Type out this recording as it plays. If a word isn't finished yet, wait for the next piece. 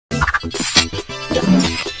Alright,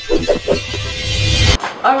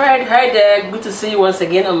 hi there, good to see you once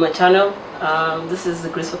again on my channel. This is the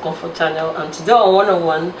Graceful Comfort channel, and today on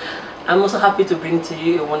One-on-One, I'm also happy to bring to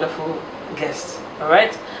you a wonderful guest.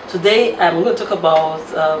 Alright, today I'm going to talk about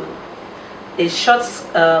a short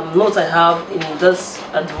note I have in this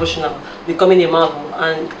devotional, Becoming a Marvel,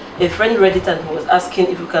 and a friend read it and he was asking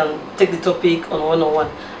if we can take the topic on One-on-One,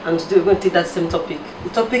 and today we're going to take that same topic. The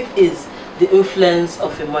topic is the influence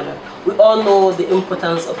of a mother. We all know the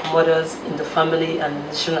importance of mothers in the family and the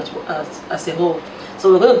nation as a whole.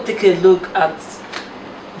 So we're going to take a look at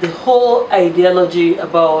the whole ideology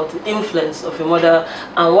about the influence of a mother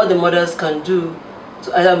and what the mothers can do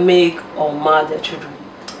to either make or mar their children.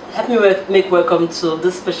 Help me make welcome to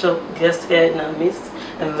this special guest here in our midst,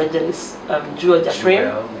 Evangelist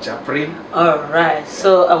Japrim. Alright,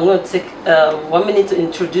 so I'm going to take 1 minute to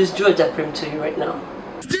introduce Japrim to you right now.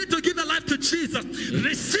 Still to give your life to Jesus,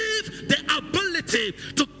 receive the ability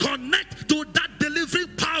to connect to that delivering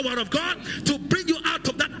power of God, to bring you out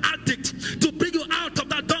of that addict, to bring you out of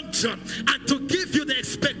that dungeon, and to give you the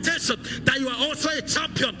expectation that you are also a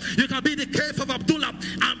champion. You can be the cave of Abdullah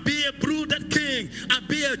and be a brooded king and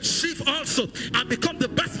be a chief also, and become the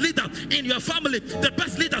best leader in your family, the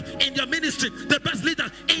best leader in your ministry, the best leader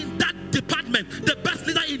in that department, the best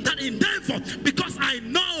leader in that endeavor, because I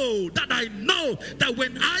know that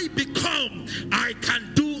when I become, I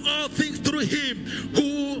can do all things through him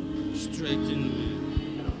who strengthens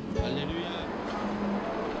me. Hallelujah.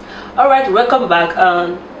 Alright, welcome back,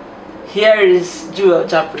 and here is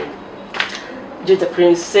Japrim.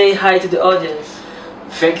 Japrim, say hi to the audience.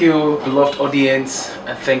 Thank you, beloved audience,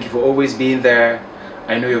 and thank you for always being there.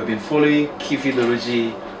 I know you've been following Kify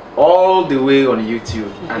Duruji all the way on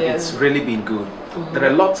YouTube, and it's really been good. There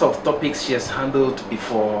are lots of topics she has handled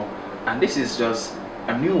before, and this is just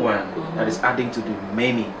a new one that is adding to the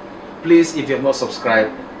many. Please, if you have not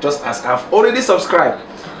subscribed, just as I've already subscribed,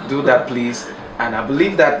 do that please. And I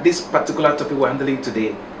believe that this particular topic we're handling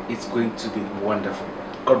today is going to be wonderful.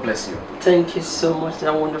 God bless you. Thank you so much,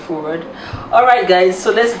 that wonderful word. Alright guys,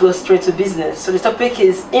 so let's go straight to business. So the topic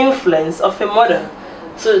is influence of a mother.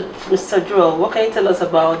 So Mr. Joel, what can you tell us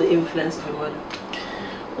about the influence of a mother?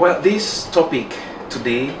 Well, this topic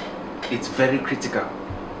today is very critical.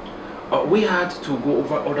 We had to go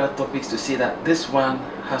over other topics to see that this one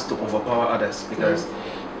has to overpower others, because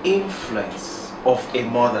influence of a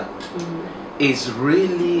mother is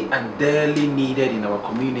really and dearly needed in our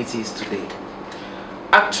communities today.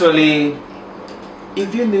 Actually,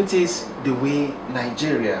 if you notice the way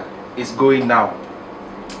Nigeria is going now,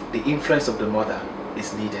 the influence of the mother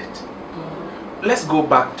is needed. Let's go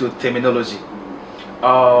back to terminology.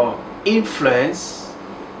 Influence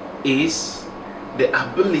is the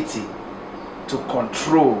ability to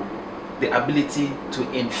control, the ability to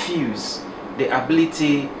infuse, the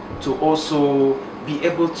ability to also be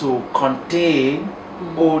able to contain,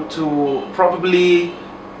 or to probably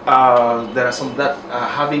there are some that are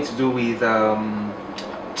having to do with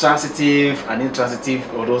transitive and intransitive,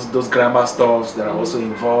 or those grammar stuffs that are also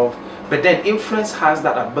involved. But then influence has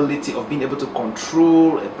that ability of being able to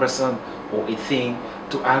control a person or a thing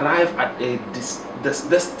to arrive at a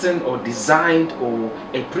destined or designed or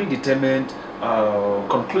a predetermined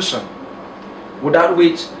conclusion, without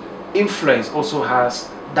which influence also has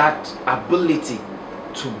that ability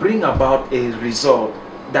to bring about a result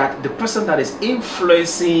that the person that is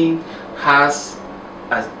influencing has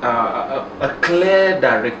a clear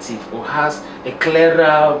directive, or has a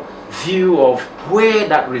clearer view of where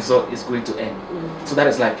that result is going to end. So that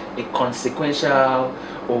is like a consequential,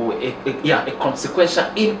 or a consequential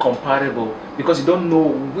incomparable, because you don't know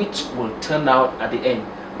which will turn out at the end.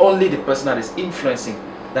 Only the person that is influencing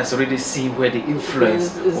that's already seen where the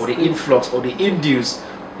influence or the influx or the induce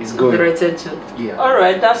is going. Yeah.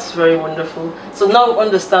 Alright, that's very wonderful. So now we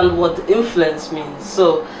understand what the influence means.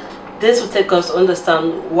 So this will take us to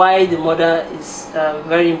understand why the mother is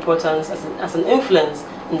very important as an influence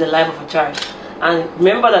in the life of a child. And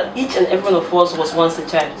remember that each and every one of us was once a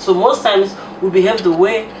child. So most times we behave the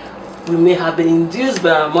way we may have been induced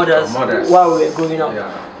by our mothers while we were growing up.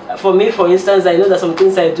 Yeah. For me, for instance, I know that some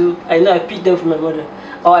things I do, I know I pick them from my mother,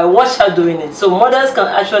 or I watch her doing it. So mothers can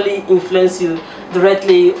actually influence you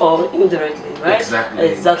directly or indirectly, right?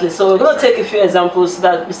 Exactly. So we're going to take a few examples so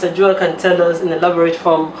that Mr. Joel can tell us in elaborate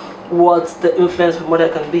form what the influence of a mother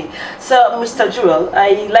can be. So Mr. Joel,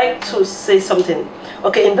 I like to say something.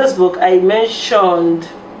 Okay, in this book I mentioned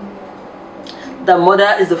that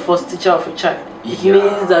mother is the first teacher of a child. It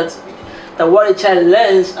means that what a child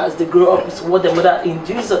learns as they grow up is what the mother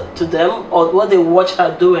induces to them, or what they watch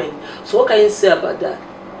her doing. So what can you say about that?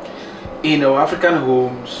 In our African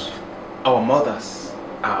homes, our mothers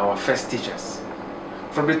are our first teachers.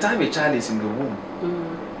 From the time a child is in the womb,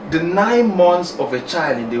 the 9 months of a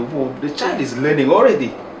child in the womb, the child is learning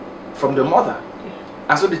already from the mother.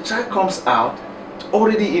 And so the child comes out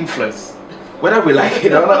already influenced, whether we like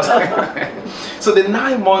it or not. So the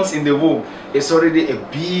 9 months in the womb is already a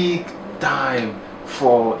big time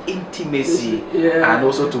for intimacy and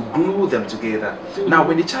also to glue them together. Now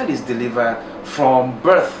when the child is delivered, from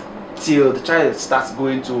birth till the child starts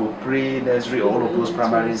going to pre-nursery, all of those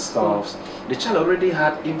primary stuffs, the child already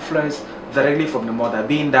had influence directly from the mother,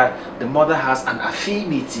 being that the mother has an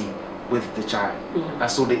affinity with the child, and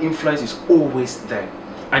so the influence is always there.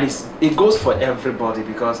 And it goes for everybody,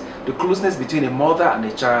 because the closeness between a mother and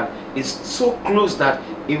a child is so close that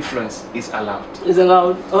influence is allowed. It's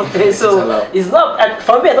allowed. Okay, so it's not,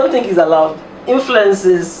 for me, I don't think it's allowed. Influence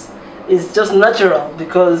is just natural,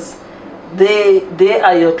 because they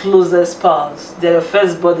are your closest pals. They're your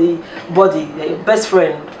first body, they're your best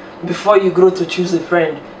friend. Before you grow to choose a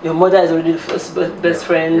friend, your mother is already the first best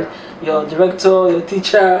friend, your director, your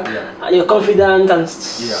teacher, your confidant, and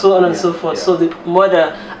so on and so forth. So the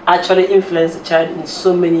mother actually influences the child in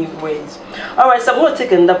so many ways. Alright, so I'm going to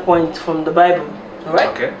take another point from the Bible. Alright?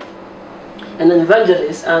 Okay. And an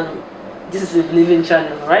evangelist, and this is a believing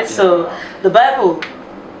channel, right? So the Bible,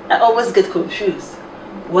 I always get confused.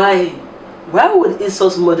 Why would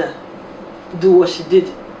Esau's mother do what she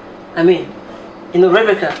did? I mean,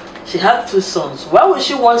 Rebecca, she had 2 sons. Why would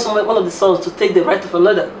she want one of the sons to take the right of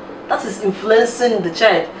another? That is influencing the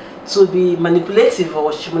child to be manipulative,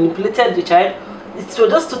 or she manipulated the child. It's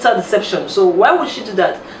just total deception. So why would she do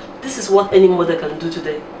that? This is what any mother can do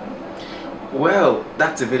today. Well,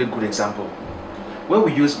 that's a very good example. When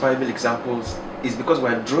we use Bible examples, it's because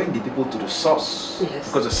we're drawing the people to the source. Yes.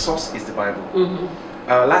 Because the source is the Bible.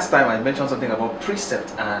 Last time I mentioned something about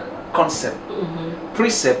precept and concept.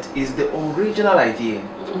 Precept is the original idea.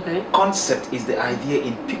 Concept is the idea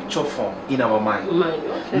in picture form in our mind.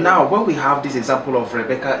 Now when we have this example of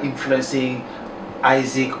Rebecca influencing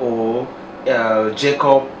Isaac or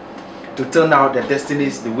Jacob to turn out their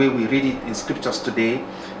destinies the way we read it in scriptures today,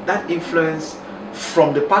 that influence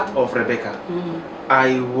from the part of Rebecca.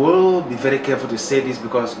 I will be very careful to say this,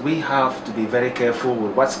 because we have to be very careful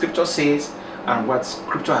with what scripture says, and what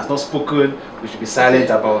scripture has not spoken, we should be silent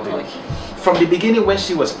about it. From the beginning, when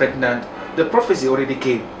she was pregnant, the prophecy already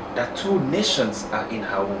came that 2 nations are in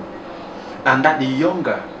her womb, and that the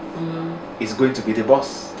younger is going to be the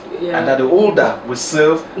boss, and that the older will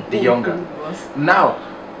serve the younger. Now,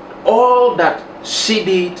 all that she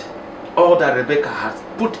did, all that Rebecca had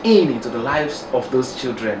put into the lives of those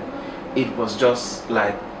children, it was just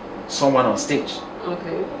like someone on stage.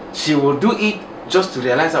 She will do it just to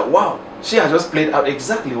realize that, wow, she has just played out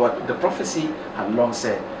exactly what the prophecy had long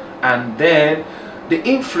said. And then the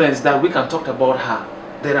influence that we can talk about her,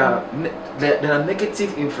 there are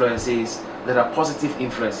negative influences, there are positive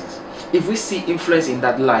influences. If we see influence in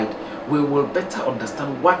that light, we will better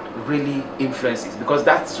understand what really influence is, because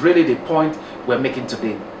that's really the point we're making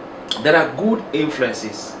today. There are good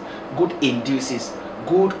influences, good induces,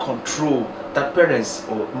 good control that parents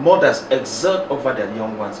or mothers exert over their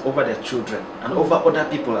young ones, over their children, and over other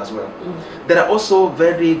people as well. There are also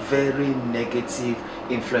very, very negative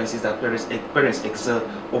influences that parents exert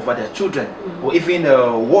over their children, or even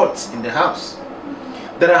words in the house.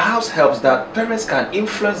 There are house helps that parents can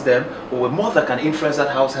influence them, or a mother can influence that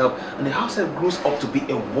house help, and the house help grows up to be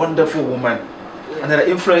a wonderful woman. And there are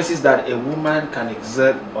influences that a woman can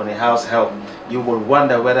exert on a house help. You will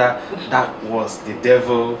wonder whether that was the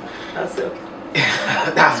devil. That's it.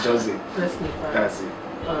 That's just it. That's it.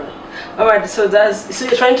 Alright, so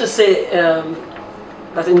you're trying to say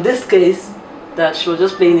that in this case, that she was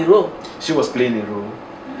just playing a role. She was playing a role,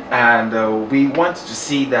 and we want to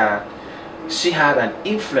see that she had an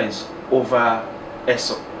influence over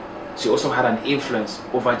Esau. She also had an influence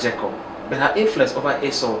over Jacob, but her influence over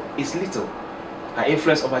Esau is little. Her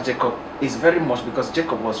influence over Jacob is very much because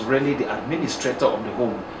Jacob was really the administrator of the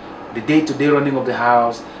home, the day-to-day running of the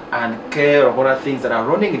house and care of other things that are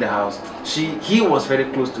running in the house. He was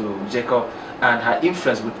very close to Jacob, and her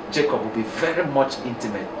influence with Jacob would be very much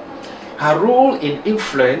intimate. Her role in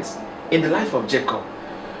influence in the life of Jacob,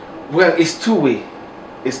 well, is two-way.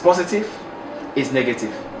 It's positive, it's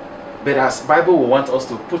negative. But as Bible will want us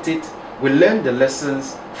to put it, we learn the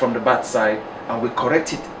lessons from the bad side and we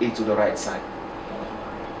correct it into the right side.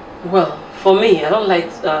 Well, for me, I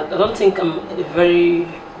don't think I'm a very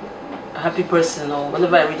happy person, or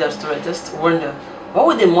whenever I read that story, I just wonder, why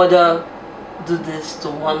would a mother do this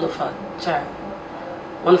to one of her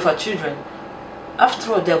children?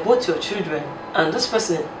 After all, they're both your children, and this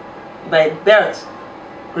person, by birth,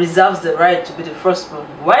 reserves the right to be the firstborn.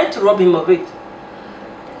 Why to rob him of it?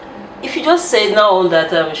 If you just say now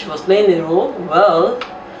that she was playing a role, well,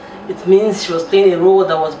 it means she was playing a role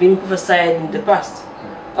that was being prophesied in the past.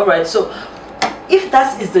 Alright, so if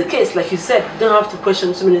that is the case, like you said, you don't have to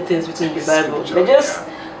question so many things within the Bible. But just,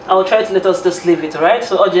 I will try to let us just leave it, alright?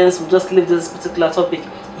 So audience will just leave this particular topic.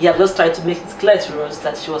 He have just tried to make it clear to us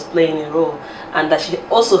that she was playing a role and that she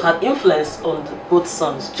also had influence on both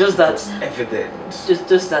sons. Just that, evident.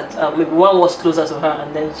 Just that maybe one was closer to her,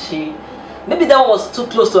 and then maybe that one was too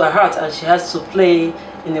close to her heart, and she has to play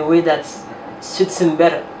in a way that suits him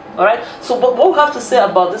better. Alright? So, but what we have to say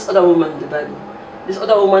about this other woman in the Bible? This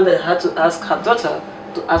other woman that had to ask her daughter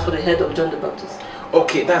to ask for the head of John the Baptist.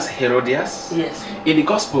 Okay, that's Herodias. Yes. In the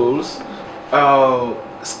Gospels,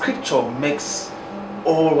 Scripture makes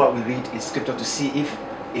all what we read in Scripture to see if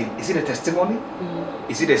is it a testimony,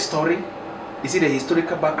 is it a story, is it a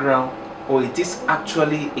historical background, or it is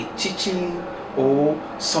actually a teaching or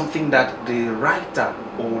something that the writer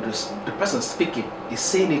or the person speaking is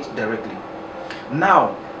saying it directly.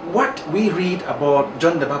 Now, what we read about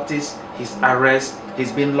John the Baptist, his arrest,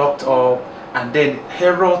 he's been locked up, and then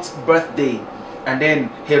Herod's birthday, and then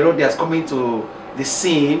Herodias coming to the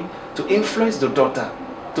scene to influence the daughter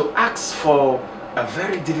to ask for a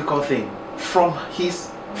very difficult thing from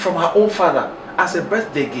her own father as a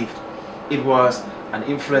birthday gift. It was an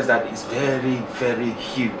influence that is very, very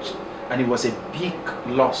huge, and it was a big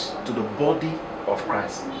loss to the body of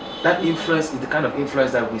Christ. That influence is the kind of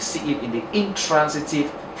influence that we see it in the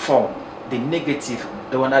intransitive form, the negative,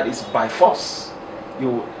 the one that is by force.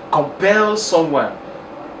 You compel someone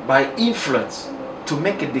by influence to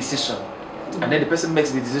make a decision, and then the person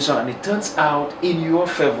makes the decision and it turns out in your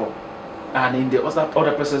favor and in the other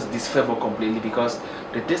person's disfavor completely, because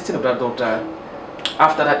the destiny of that daughter,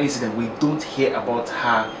 after that incident, we don't hear about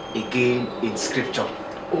her again in Scripture.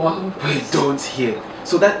 Wow. We don't hear.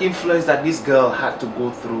 So that influence that this girl had to go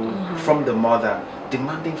through from the mother,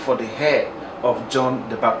 demanding for the head of John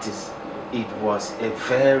the Baptist, it was a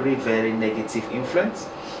very, very negative influence.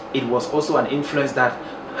 It was also an influence that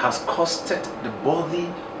has costed the body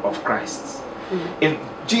of Christ. If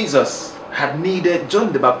Jesus had needed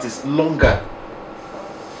John the Baptist longer,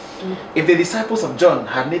 if the disciples of John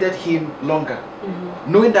had needed him longer,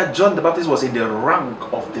 knowing that John the Baptist was in the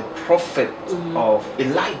rank of the prophet of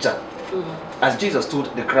Elijah, as Jesus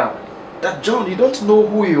told the crowd, that John, you don't know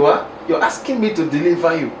who you are, you're asking me to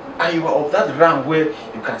deliver you, and you are of that rank where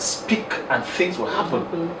you can speak and things will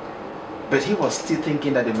happen. But he was still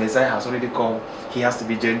thinking that the Messiah has already come, he has to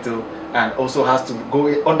be gentle, and also has to go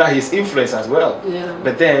under his influence as well.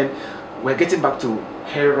 But then we're getting back to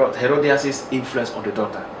Herodias' influence on the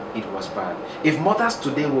daughter. It was bad. If mothers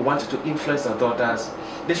today will want to influence their daughters,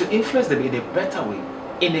 they should influence them in a better way,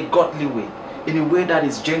 in a godly way, in a way that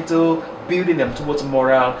is gentle, building them towards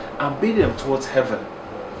moral and building them towards heaven.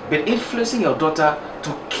 But influencing your daughter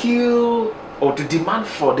to kill or to demand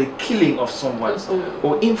for the killing of someone,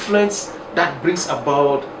 or influence that brings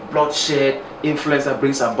about bloodshed, influence that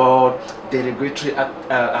brings about derogatory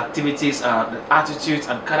activities and attitudes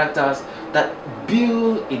and characters that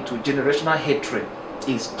build into generational hatred,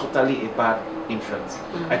 is totally a bad influence.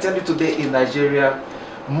 I tell you, today in Nigeria,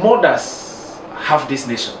 mothers have this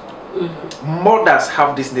nation. Mothers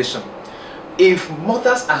have this nation. If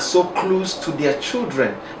mothers are so close to their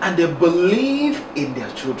children and they believe in their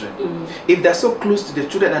children, if they're so close to their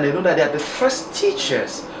children and they know that they are the first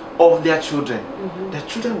teachers of their children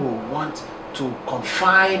will want to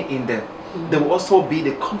confide in them. They will also be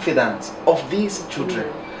the confidant of these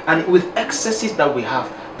children. And with excesses that we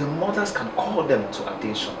have, the mothers can call them to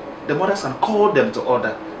attention. The mothers can call them to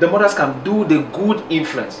order. The mothers can do the good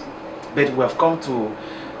influence. But we have come to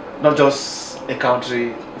not just a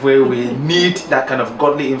country where we need that kind of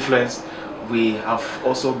godly influence. We have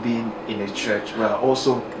also been in a church where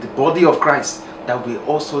also the body of Christ, that we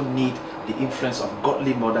also need the influence of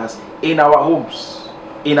godly mothers in our homes,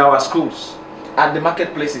 in our schools, at the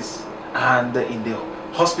marketplaces, and in the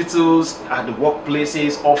hospitals, at the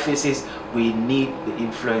workplaces, offices. We need the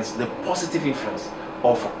influence, the positive influence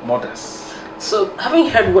of mothers. So, having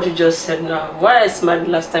heard what you just said now, why I smiled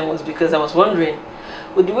last time was because I was wondering,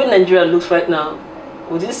 with the way Nigeria looks right now,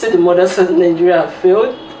 would you say the mothers of Nigeria have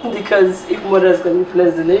failed? Because if mothers can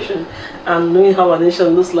influence the nation, and knowing how our nation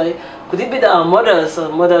looks like, could it be that our mothers or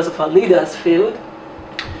mothers of our leaders failed?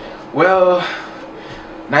 Well,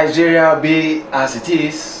 Nigeria be as it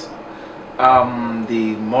is,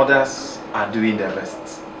 the mothers are doing their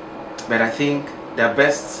best. But I think their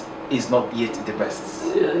best is not yet the best.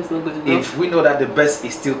 Yeah, it's not good enough. If we know that the best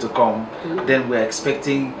is still to come, then we're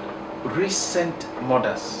expecting recent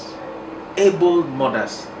mothers, able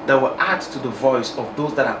mothers that will add to the voice of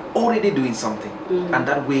those that are already doing something, and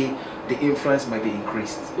that way the influence might be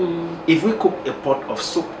increased. If we cook a pot of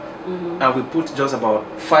soup and we put just about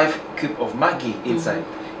 5 cubes of Maggi inside,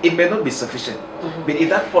 it may not be sufficient. But if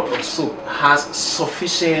that pot of soup has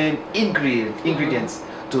sufficient ingredients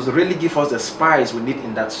to really give us the spice we need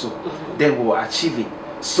in that soup, then we will achieve it.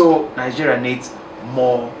 So Nigeria needs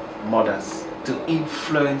more mothers to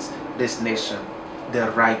influence this nation the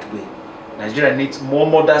right way. Nigeria needs more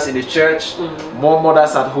mothers in the church, more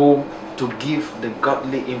mothers at home, to give the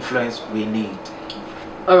godly influence we need.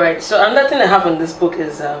 Alright, so another thing I have in this book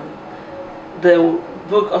is the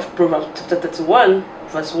book of Proverbs chapter 31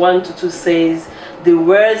 verse 1 to 2 says, the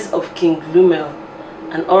words of King Lumel,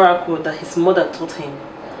 an oracle that his mother taught him.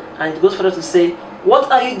 And it goes further to say,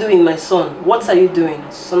 what are you doing, my son? What are you doing,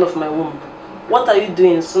 son of my womb? What are you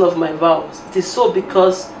doing, son of my vows? It is so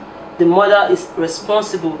because the mother is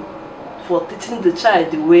responsible for teaching the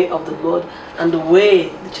child the way of the Lord and the way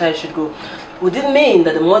the child should go. Would it mean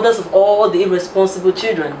that the mothers of all the irresponsible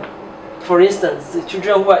children, for instance, the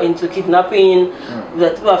children who are into kidnapping,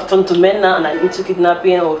 that who have turned to men now and are into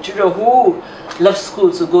kidnapping, or children who left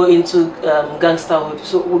school to go into gangsterhood,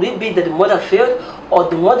 so would it be that the mother failed, or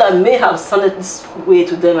the mother may have sounded this way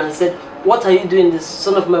to them and said, what are you doing, this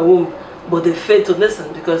son of my womb? But they failed to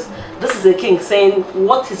listen, because this is a king saying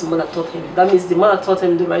what his mother taught him. That means the mother taught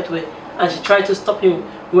him the right way, and she tried to stop him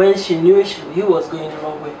when she knew he was going the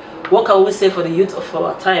wrong way. What can we say for the youth of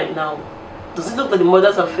our time now? Does it look like the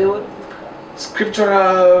mothers have failed?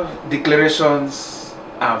 Scriptural declarations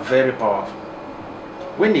are very powerful.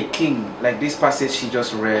 When a king, like this passage she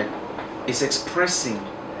just read, is expressing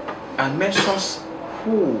and mentions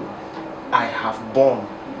who I have born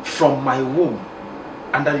from my womb,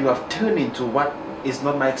 and that you have turned into what is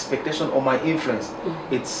not my expectation or my influence,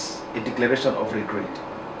 it's a declaration of regret.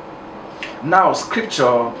 Now,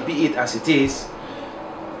 scripture, be it as it is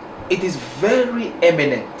very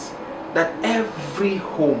eminent that every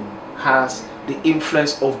home has the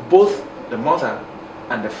influence of both the mother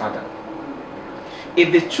and the father.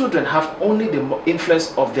 If the children have only the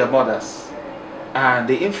influence of their mothers and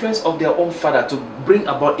the influence of their own father to bring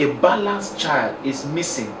about a balanced child is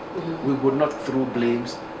missing, we would not throw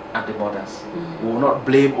blames at the mothers. We will not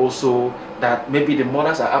blame also that maybe the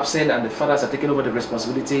mothers are absent and the fathers are taking over the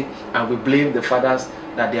responsibility, and we blame the fathers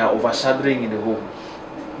that they are overshadowing in the home.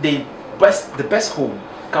 The best home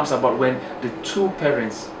comes about when the two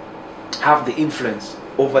parents have the influence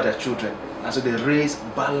over their children, and so they raise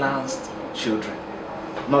balanced children,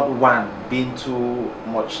 not one being too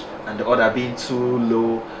much and the other being too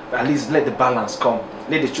low. At least let the balance come.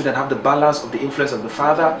 Let the children have the balance of the influence of the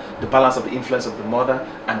father, the balance of the influence of the mother,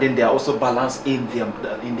 and then they are also balanced in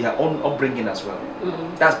their own upbringing as well.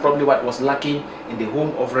 That's probably what was lacking in the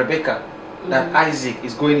home of Rebecca. That Isaac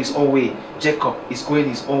is going his own way, Jacob is going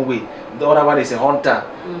his own way. The other one is a hunter,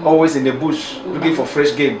 always in the bush looking for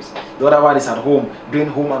fresh games. The other one is at home doing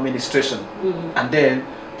home administration. And then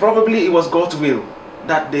probably it was God's will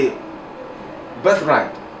that the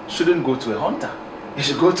birthright shouldn't go to a hunter. It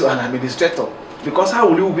should go to an administrator. Because how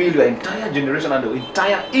will you will your entire generation and the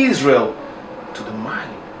entire Israel to the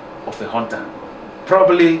mind of a hunter?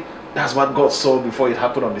 Probably that's what God saw before it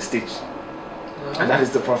happened on the stage. And that is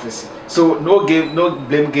the prophecy. So no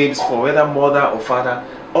blame games for whether mother or father.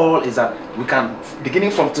 All is that we can,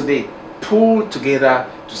 beginning from today, pull together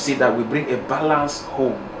to see that we bring a balanced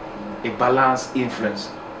home, a balanced influence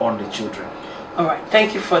on the children. Alright,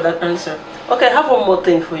 thank you for that answer. Okay, I have one more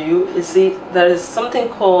thing for you. You see, there is something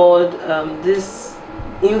called this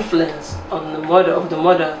influence on the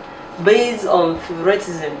mother based on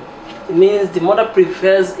favoritism. It means the mother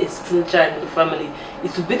prefers a certain child in the family.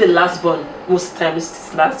 It would be the last born, most times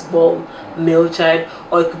it's last born male child,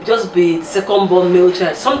 or it could just be the second born male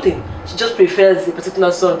child, something. She just prefers a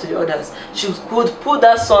particular son to the others. She could put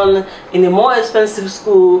that son in a more expensive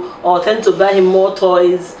school or tend to buy him more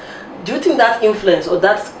toys. Do you think that influence or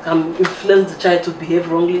that can influence the child to behave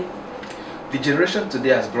wrongly? The generation today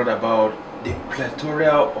has brought about the plethora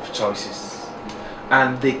of choices,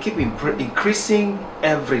 and they keep increasing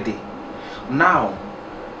every day. Now,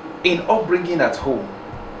 in upbringing at home,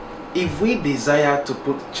 if we desire to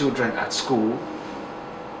put children at school,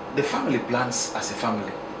 the family plans as a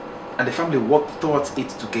family, and the family work towards it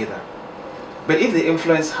together. But if the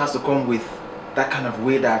influence has to come with that kind of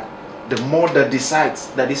way that the mother decides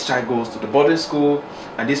that this child goes to the boarding school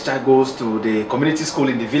and this child goes to the community school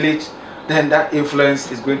in the village, then that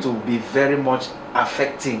influence is going to be very much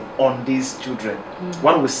affecting on these children.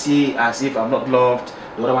 One will see as if I'm not loved,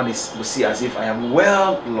 the other one will see as if I am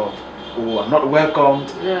well loved. oh, I'm not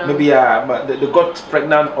welcomed. Yeah. Maybe they got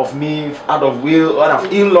pregnant of me out of will or out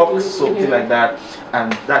of ill luck, something like that,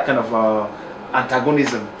 and that kind of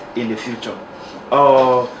antagonism in the future.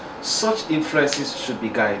 Such influences should be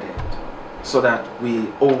guided so that we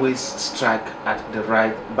always strike at the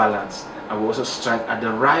right balance, and we also strike at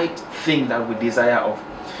the right thing that we desire of.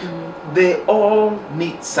 They all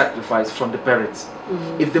need sacrifice from the parents.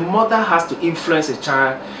 If the mother has to influence a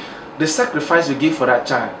child, the sacrifice you give for that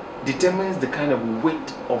child determines the kind of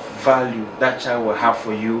weight of value that child will have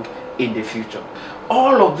for you in the future.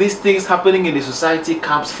 All of these things happening in the society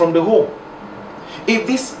comes from the home. If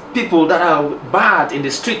these people that are bad in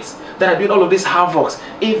the streets, that are doing all of these havocs,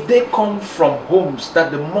 if they come from homes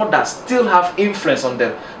that the mother still have influence on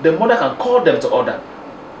them, the mother can call them to order.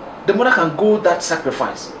 The mother can go that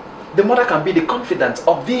sacrifice. The mother can be the confidant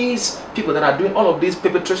of these people that are doing all of these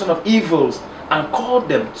perpetration of evils and call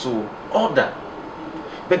them to order.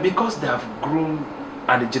 But because they have grown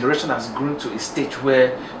and the generation has grown to a stage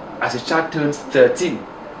where as a child turns 13,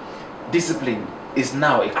 discipline is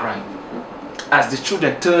now a crime. As the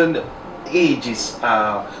children turn ages,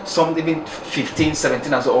 some even 15,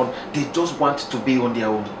 17 and so on, they just want to be on their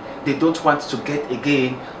own. They don't want to get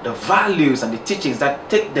again the values and the teachings that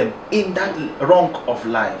take them in that wrong of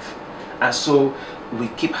life. And so we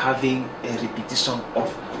keep having a repetition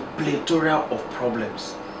of plethora of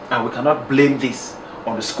problems. And we cannot blame this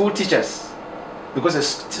on the school teachers, because the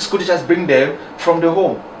school teachers bring them from the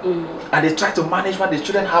home and they try to manage what the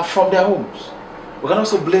children have from their homes. We can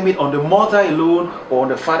also blame it on the mother alone or on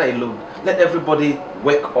the father alone. Let everybody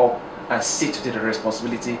wake up and see to the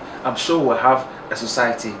responsibility. I'm sure we'll have a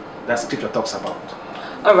society that scripture talks about.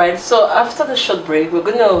 Alright, so after the short break, we're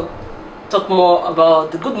going to talk more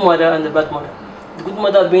about the good mother and the bad mother. The good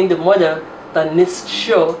mother being the mother that needs to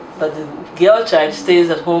show that the girl child stays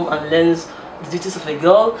at home and learns the duties of a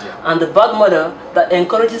girl, and the bad mother that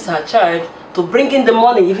encourages her child to bring in the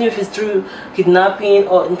money, even if it's through kidnapping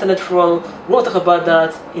or internet fraud. We'll talk about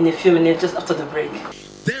that in a few minutes, just after the break.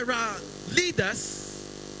 There are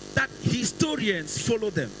leaders that historians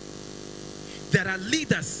follow them. There are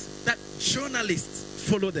leaders that journalists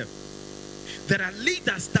follow them. There are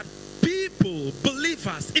leaders that people,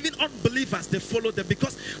 believers, even unbelievers, they follow them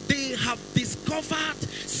because they have discovered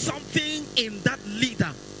something in that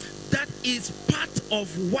leader that is part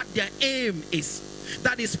of what their aim is.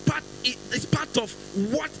 That is part of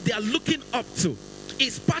what they are looking up to.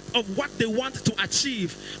 It's part of what they want to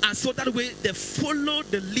achieve. And so that way they follow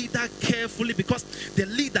the leader carefully, because the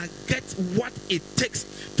leader gets what it takes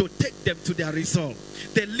to take them to their result.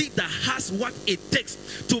 The leader has what it takes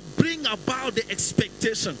to bring about the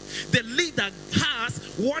expectation. The leader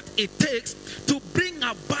has what it takes to bring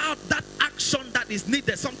about that action that is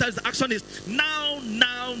needed. Sometimes the action is now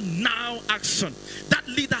action. That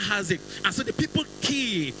leader has it. And so the people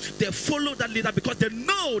they follow that leader because they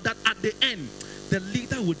know that at the end, the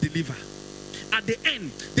leader will deliver. At the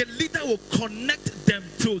end, the leader will connect them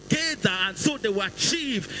together, and so they will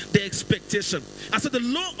achieve the expectation. And so the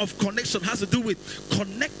law of connection has to do with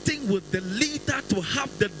connecting with the leader to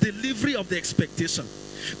have the delivery of the expectation.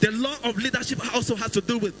 The law of leadership also has to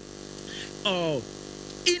do with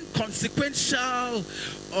inconsequential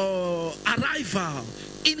arrival,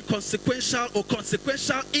 inconsequential or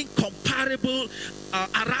consequential, incomparable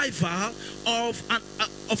arrival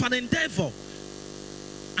of an endeavor.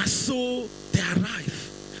 And so they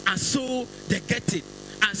arrive, and so they get it,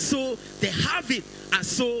 and so they have it, and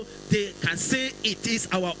so they can say it is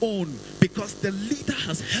our own, because the leader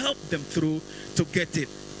has helped them through to get it.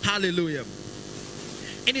 Hallelujah.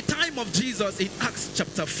 In the time of Jesus, in Acts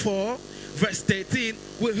chapter 4 verse 13,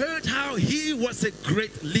 we heard how he was a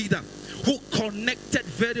great leader who connected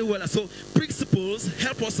very well. So principles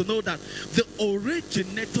help us to know that the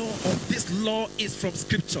originator of this law is from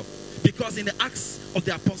scripture. Because in the Acts of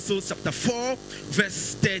the Apostles chapter 4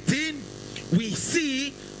 verse 13, we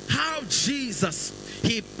see how Jesus,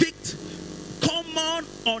 he picked common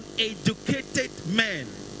uneducated men,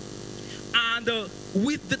 and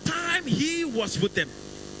with the time he was with them,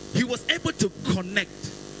 he was able to connect.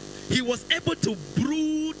 He was able to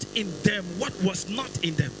brood in them what was not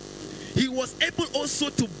in them. He was able also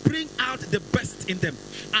to bring out the best in them.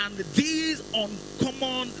 And these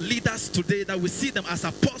uncommon leaders today that we see them as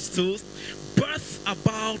apostles birth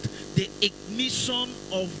about the ignition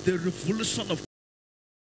of the revolution of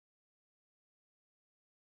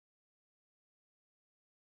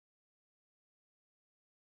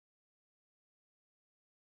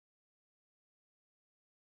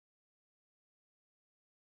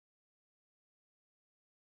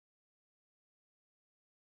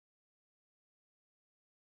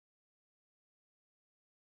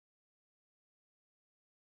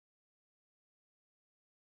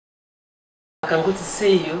back and good to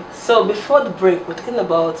see you. So before the break, we're talking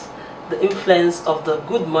about the influence of the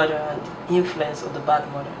good mother and the influence of the bad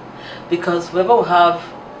mother. Because whenever we have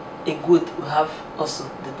a good, we have also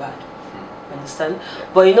the bad. Understand?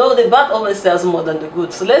 But you know, the bad always sells more than the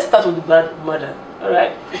good. So let's start with the bad mother.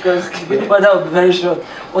 Alright? Because the good mother will be very short.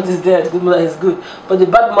 What is there? The good mother is good. But the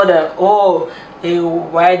bad mother, oh, a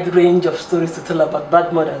wide range of stories to tell about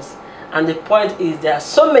bad mothers. And the point is, there are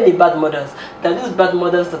so many bad mothers that these bad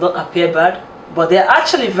mothers that don't appear bad, but they are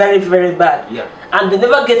actually very, very bad. Yeah. And they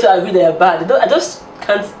never get to agree they are bad. They don't, I just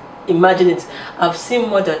can't imagine it. I've seen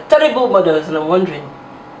terrible mothers, and I'm wondering,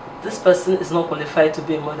 this person is not qualified to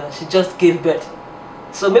be a mother. She just gave birth.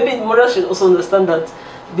 So maybe mothers should also understand that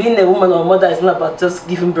being a woman or a mother is not about just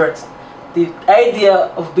giving birth. The idea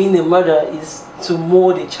of being a mother is to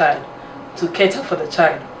mold a child, to cater for the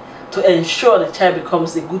child, to ensure the child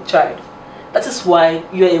becomes a good child. That is why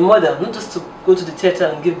you're a mother, not just to go to the theater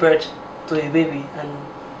and give birth to a baby and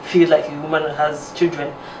feel like a woman has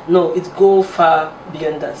children. No, it goes far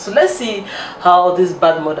beyond that. So let's see how these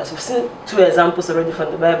bad mothers, we've seen 2 examples already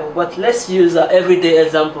from the Bible, but let's use our everyday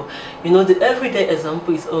example. You know, the everyday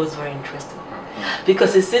example is always very interesting.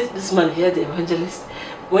 Because you see this man here, the evangelist,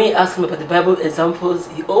 when you ask him about the Bible examples,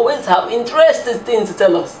 he always have interesting things to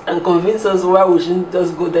tell us and convince us why we shouldn't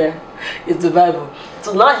just go there. It's the Bible.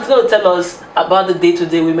 So now he's going to tell us about the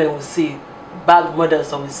day-to-day women we see, bad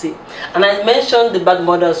mothers that we see. And I mentioned the bad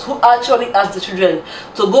mothers who actually ask the children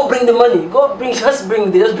to go bring the money. They just bring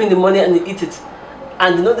the money and they eat it.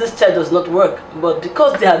 And they know this child does not work. But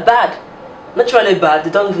because they are bad, naturally bad,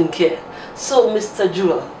 they don't even care. So Mr.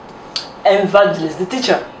 Jewel, Evangelist, the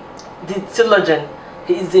teacher, the theologian,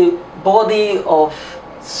 he is the body of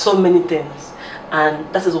so many things,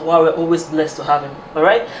 and that is why we're always blessed to have him.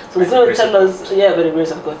 Alright? So he's going to tell us, yeah, by the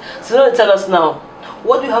grace of God. So he's going to tell us now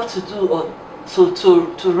what we have to do or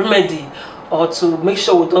to remedy or to make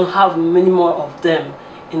sure we don't have many more of them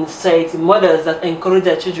in society. Mothers that encourage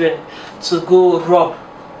their children to go rob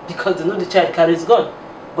because they know the child carries gun,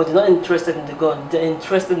 but they're not interested in the gun, they're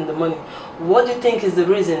interested in the money. What do you think is the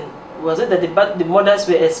reason? Was it that the mothers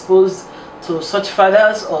were exposed to such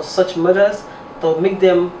fathers or such mothers that make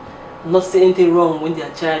them not say anything wrong when their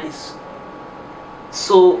child is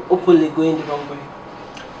so openly going the wrong way?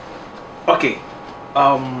 Okay,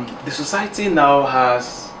 the society now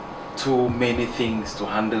has too many things to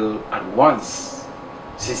handle at once.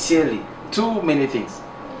 Sincerely, too many things.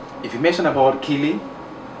 If you mention about killing,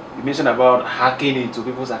 you mention about hacking into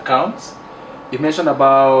people's accounts, you mention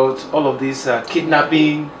about all of this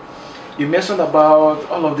kidnapping, you mentioned about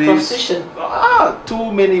all of this prostitution.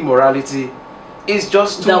 Too many morality. It's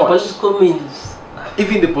just too much. Political means.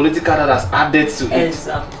 Even the political that has added to it.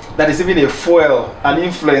 Exactly. That is even a foil, an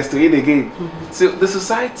influence to it again. So the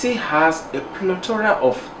society has a plethora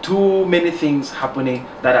of too many things happening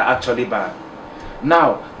that are actually bad.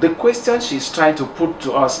 Now, the question she's trying to put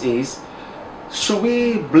to us is, should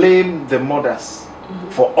we blame the mothers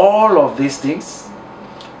for all of these things?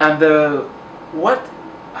 And what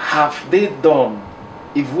have they done?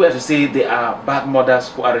 If we were to say they are bad mothers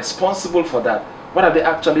who are responsible for that, what have they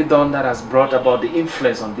actually done that has brought about the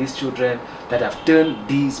influence on these children that have turned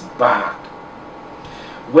these bad?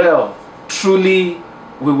 Well, truly,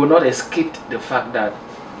 we will not escape the fact that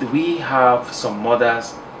we have some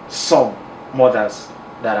mothers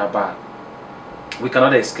that are bad. We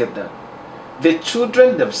cannot escape that. The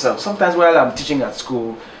children themselves, sometimes while I'm teaching at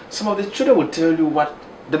school, some of the children will tell you what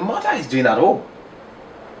the mother is doing at home.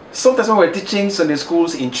 Sometimes when we're teaching Sunday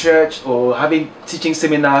schools in church or having teaching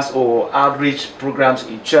seminars or outreach programs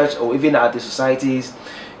in church or even at the societies,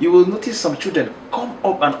 you will notice some children come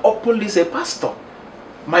up and openly say, "Pastor,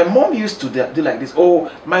 my mom used to do like this.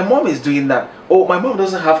 Oh, my mom is doing that. Oh, my mom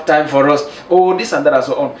doesn't have time for us. Oh, this and that and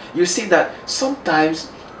so on." You see that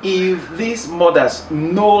sometimes if these mothers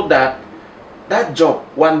know that that job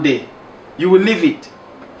one day you will leave it,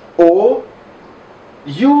 or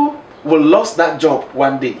you will lose that job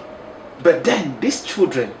one day, but then these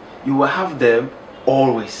children, you will have them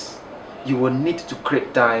always. You will need to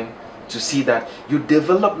create time to see that you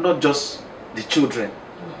develop not just the children,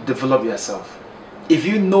 develop yourself. If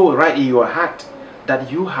you know right in your heart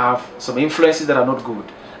that you have some influences that are not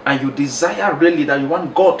good, and you desire really that you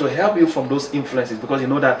want God to help you from those influences, because you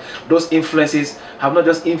know that those influences have not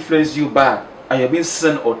just influenced you bad and you're being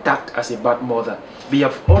seen or tagged as a bad mother, we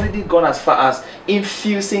have already gone as far as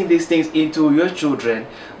infusing these things into your children,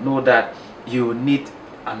 know that you need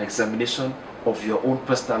an examination of your own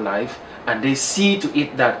personal life, and they see to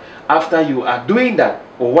it that after you are doing that,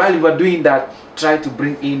 or while you are doing that, try to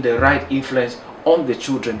bring in the right influence on the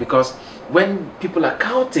children. Because when people are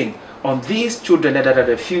counting on these children that are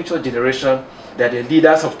the future generation, they're the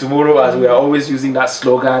leaders of tomorrow, as we are always using that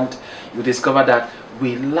slogan, you discover that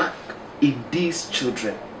we lack in these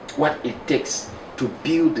children what it takes to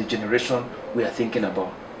build the generation we are thinking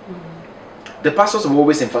about. The pastors will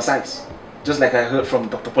always emphasize, just like I heard from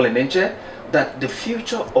Dr. Paul Enenche, that the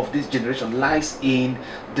future of this generation lies in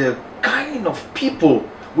the kind of people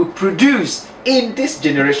we produce in this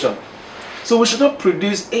generation. So we should not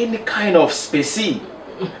produce any kind of species,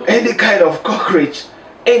 any kind of cockroach,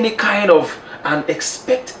 any kind of, and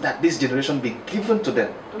expect that this generation be given to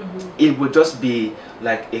them. It will just be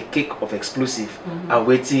like a cake of explosive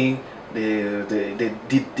awaiting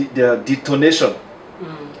the detonation.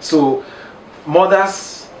 So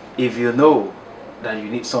mothers, if you know that you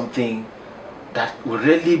need something that will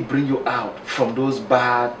really bring you out from those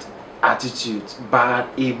bad attitudes, bad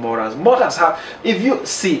immorals, mothers have, if you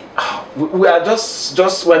see, we are just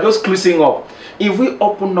closing up. If we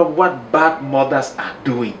open up what bad mothers are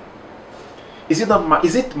doing, is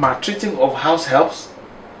it maltreating of house helps?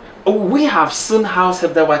 We have seen house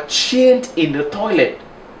helps that were chained in the toilet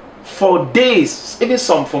for days, even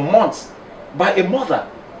some for months, by a mother,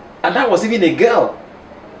 and that was even a girl.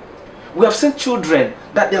 We have seen children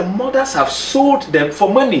that their mothers have sold them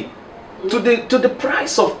for money to the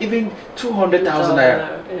price of even 200,000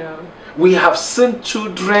 naira. Yeah. We have seen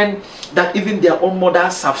children that even their own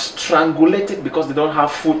mothers have strangulated because they don't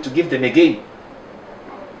have food to give them again.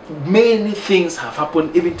 Many things have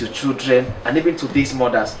happened even to children and even to these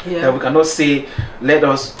mothers that we cannot say, let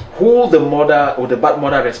us hold the mother or the bad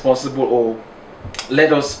mother responsible, or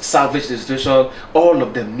let us salvage the situation. All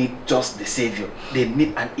of them need just the savior. They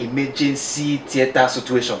need an emergency theater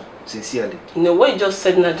situation, sincerely. You know, what you just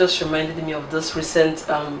said now just reminded me of this recent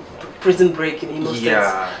prison break in Imo State.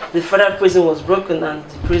 The federal prison was broken and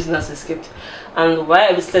the prisoners escaped. And why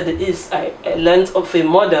I said it is, I learned of a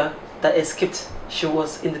mother that escaped. She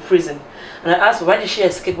was in the prison. And I asked, why did she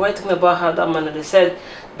escape? Why are you talking about her that man? And they said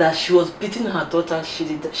that she was beating her daughter. She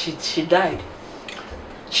died.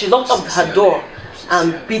 She locked up her door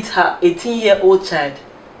and beat her 18-year-old child.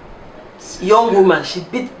 Young woman, she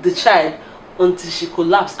beat the child until she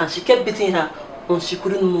collapsed, and she kept beating her until she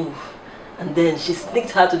couldn't move. And then she sneaked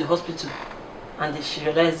her to the hospital, and then she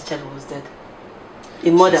realized the child was dead. A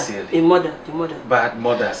mother. Bad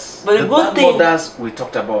mothers. But the good thing, mothers we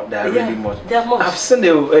talked about, they are really much. They are much. I've seen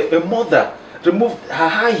a mother remove her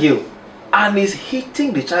high heel and is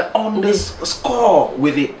hitting the child on the score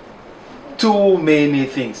with it. Too many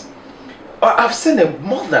things. I've seen a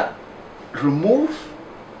mother remove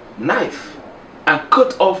knife and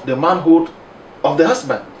cut off the manhood of the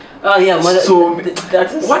husband. Oh yeah, mother, so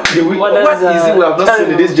what is it we have not seen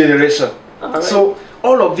in this generation? Right. So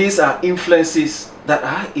all of these are influences that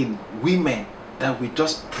are in women that we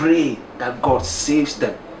just pray that God saves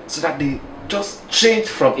them, so that they just change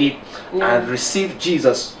from it and receive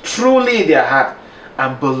Jesus truly in their heart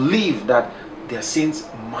and believe that their sins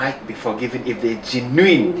might be forgiven if they're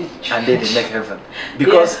genuine, and then they make heaven.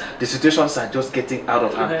 Because the situations are just getting out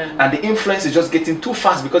of hand, and the influence is just getting too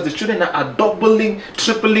fast, because the children are doubling,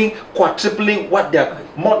 tripling, quadrupling what their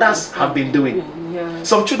mothers have been doing.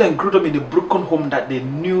 Some children grew up in a broken home that they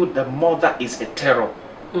knew the mother is a terror.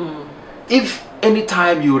 If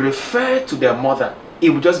anytime you refer to their mother, it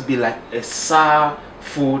would just be like a sour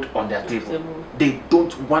food on their table. They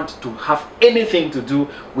don't want to have anything to do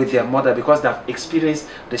with their mother, because they've experienced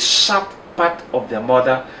the sharp part of their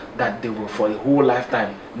mother that they will for a whole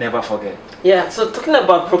lifetime never forget. Yeah, so talking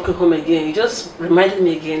about broken home again, you just reminded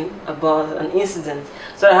me again about an incident.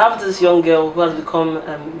 So I have this young girl who has become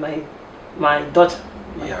my daughter,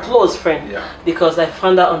 my close friend, because I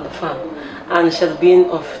found her on the farm, and she has been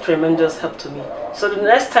of tremendous help to me. So the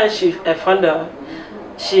next time I found her,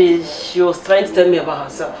 she was trying to tell me about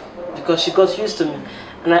herself, because she got used to me.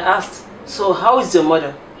 And I asked, so how is your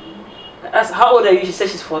mother? I asked, how old are you? She said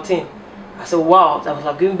she's 14. I said, wow, I was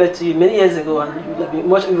like giving birth to you many years ago, and you would have been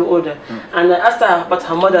much even older. And I asked her about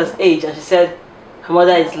her mother's age, and she said her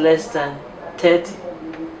mother is less than 30.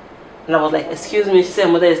 And I was like, excuse me? She said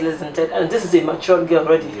her mother is less than 30, and this is a mature girl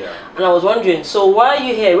already. And I was wondering, so why are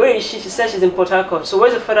you here? Where is she? She said she's in Port Harcourt. So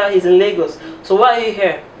where's your father? He's in Lagos. So why are you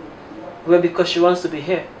here? Well, because she wants to be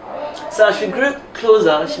here. So as she grew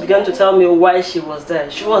closer, she began to tell me why she was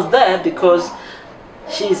there. She was there because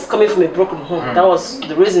she's coming from a broken home. That was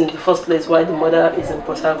the reason in the first place why the mother is in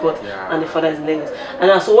Port Harcourt and the father is in Lagos.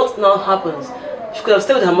 And so what now happens? She could have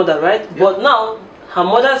stayed with her mother, right? But now her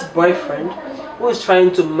mother's boyfriend, who is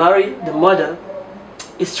trying to marry the mother,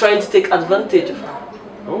 is trying to take advantage of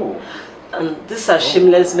her. And these are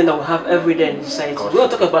shameless men that we have every day in society. We're going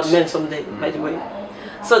to talk about men someday, by the way.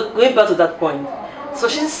 So going back to that point, so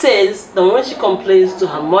she says that when she complains to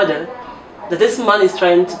her mother, that this man is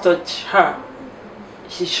trying to touch her.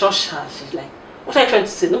 She shushed her. She's like, what are you trying to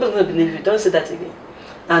say? Nobody's going to believe you. Don't say that again.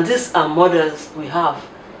 And these are mothers we have.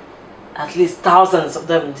 At least thousands of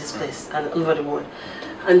them in this place and all over the world.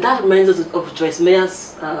 And that reminds us of Joyce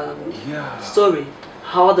Meyer's story.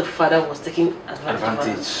 How the father was taking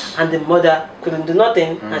advantage of her. And the mother couldn't do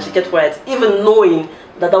nothing. And she kept quiet. Even knowing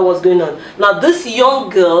that was going on. Now this young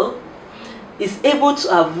girl is able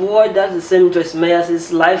to avoid that the same Joyce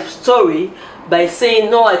Meyer's life story by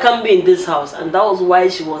saying, no, I can't be in this house. And that was why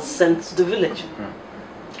she was sent to the village.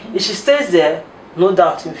 If she stays there, no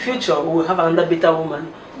doubt in future we will have another bitter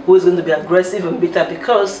woman who is going to be aggressive and bitter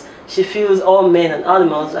because she feels all men and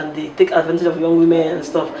animals and they take advantage of young women and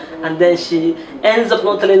stuff. And then she ends up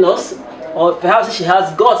not telling us, or perhaps she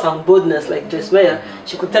has guts and boldness like Joyce Meyer,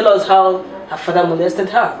 she could tell us how her father molested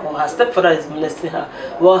her, or her stepfather is molesting her.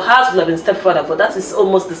 Well, hers would have been stepfather, but that is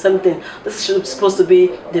almost the same thing. This is supposed to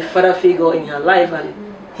be the father figure in her life, and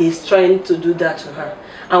he's trying to do that to her.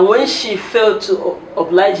 And when she failed to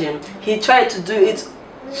oblige him, he tried to do it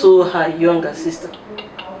to her younger sister.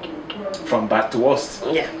 From bad to worst.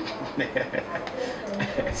 Yeah.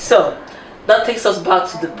 So, that takes us back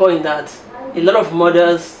to the point that a lot of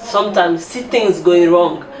mothers sometimes see things going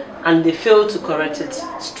wrong and they fail to correct it.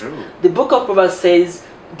 It's true. The book of Proverbs says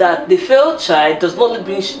that the failed child does not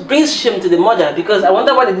bring shame to the mother, because I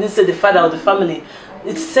wonder why they didn't say the father or the family.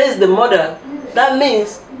 It says the mother. That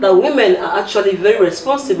means that women are actually very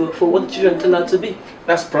responsible for what the children turn out to be.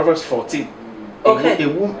 That's Proverbs 14. Okay.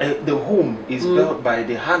 The home is built by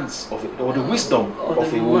the hands of or the wisdom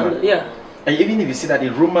of a woman. Yeah. And even if you see that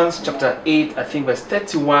in Romans chapter 8, I think verse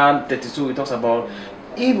 31, 32, it talks about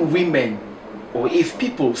if women or if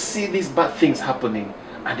people see these bad things happening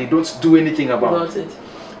and they don't do anything about it,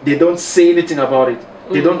 they don't say anything about it,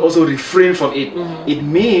 they don't also refrain from it, it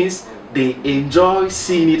means they enjoy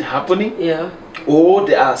seeing it happening, or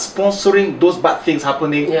they are sponsoring those bad things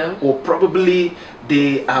happening, or probably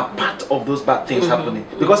they are part of those bad things happening.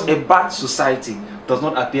 Because a bad society does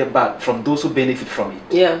not appear bad from those who benefit from it.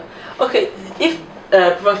 Yeah. Okay, if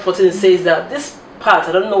Proverbs 14 says that this part,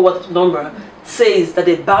 I don't know what number, says that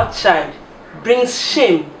a bad child brings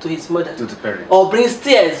shame to his mother, to the parents, or brings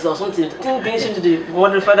tears or something. I think brings shame to the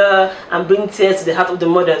mother, father, and brings tears to the heart of the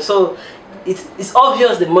mother. So it's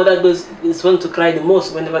obvious the mother is one to cry the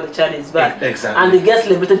most whenever the child is bad. Exactly. And they get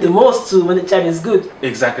celebrated the most too when the child is good.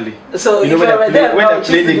 Exactly. So you know, when they're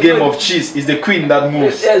playing the game of chess, it's the queen that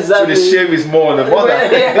moves. Exactly. So the shame is more on the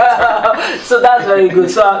mother. So that's very good.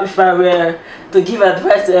 So if I were to give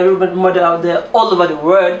advice to every mother out there all over the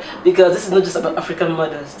world, because this is not just about African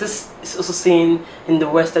mothers, this is also seen in the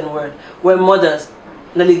Western world, where mothers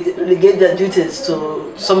relegate their duties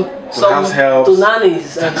to some to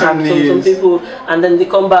nannies and some people, and then they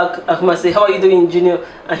come back and say, how are you doing, Junior?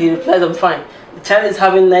 And he replies, I'm fine. The child is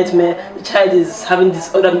having nightmare, the child is having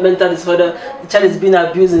disorder, mental disorder, the child is being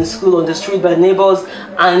abused in school, on the street by neighbors,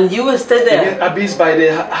 and you will stay there. Being abused by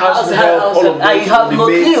the house help, all of those, and you have no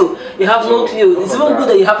clue. You have no clue. It's even good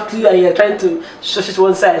that you have clue and you're trying to shush it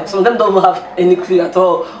one side. Some of them don't have any clue at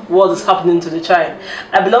all what is happening to the child.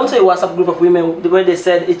 I belong to a WhatsApp group of women where they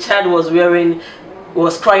said a child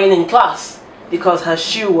was crying in class because her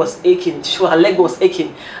shoe was aching, her leg was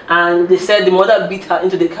aching, and they said the mother beat her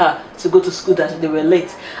into the car to go to school, that they were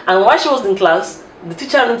late. And while she was in class, the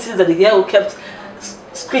teacher noticed that the girl kept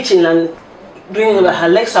screeching and doing her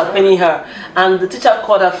legs are paining her, and the teacher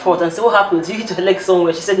called her forth and said, what happened? Did you hit her leg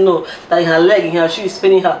somewhere? She said no, that in her leg, in her shoe is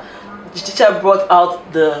paining her. The teacher brought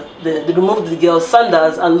out they removed the girl's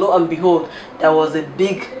sandals, and lo and behold, there was a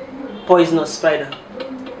big poisonous spider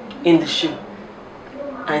in the shoe.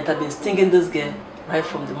 And it had been stinging this girl right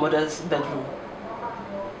from the mother's bedroom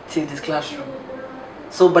till this classroom.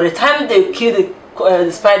 So by the time they killed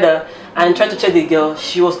the spider and tried to check the girl,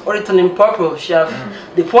 she was already turning purple. She had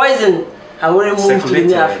the poison had already moved to the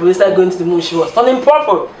nerve. We started going to the moon. She was turning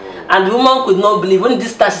purple, and the woman could not believe when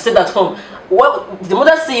this started. She said at home, "Well, the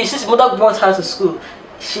mother said, she said, the mother brought her to school.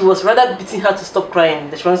 She was rather beating her to stop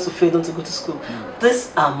crying. That she wants to fail not to go to school."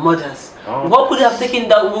 These are mothers. What could have taken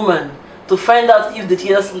that woman to find out if the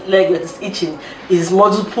child's leg that is itching is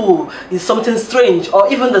model pool, is something strange,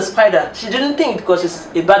 or even the spider? She didn't think, because she's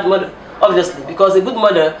a bad mother, obviously. Because a good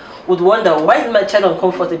mother would wonder, why is my child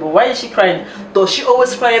uncomfortable? Why is she crying? Does she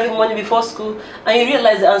always cry every morning before school? And you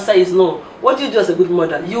realize the answer is no. What do you do as a good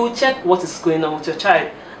mother? You will check what is going on with your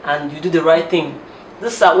child, and you do the right thing.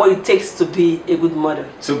 these are what it takes to be a good mother.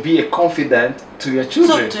 So be a confidant to your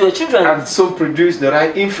children. So to your children. And so produce the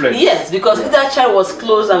right influence. Yes, because if that child was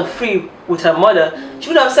close and free with her mother, she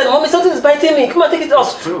would have said, "Mommy, something is biting me. Come on, take it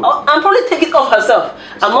off." It's true. And probably take it off herself.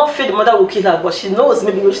 I'm not afraid the mother will kill her, but she knows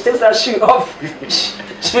maybe when she takes that shoe off,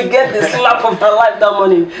 she will get the slap of her life that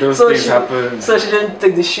morning. Those things happen. So she didn't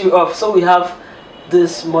take the shoe off. So we have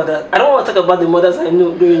this mother. I don't want to talk about the mothers I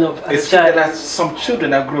know growing up as a child. There are some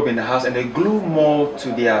children that grow up in the house and they glue more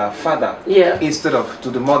to their father instead of to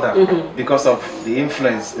the mother because of the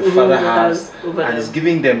influence the father has and is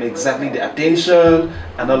giving them exactly the attention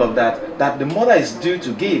and all of that the mother is due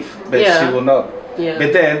to give, but she will not.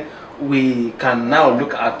 But then we can now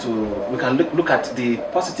look at look at the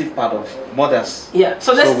positive part of mothers.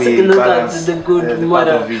 So let's take a look at the good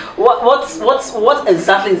mother. What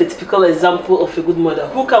exactly is a typical example of a good mother?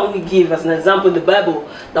 Who can we give as an example in the Bible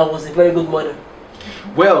that was a very good mother?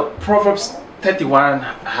 Well, Proverbs 31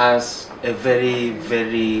 has a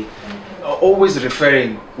very always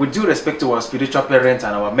referring with due respect to our spiritual parents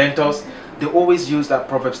and our mentors. They always use that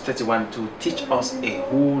Proverbs 31 to teach us a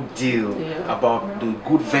whole deal about the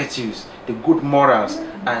good virtues, the good morals,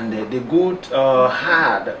 and the good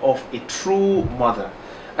heart of a true mother.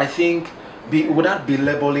 I think, without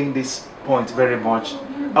belabeling this point very much,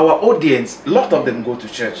 our audience, a lot of them go to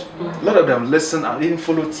church. A lot of them listen and even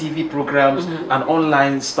follow TV programs and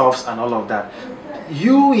online stuffs and all of that.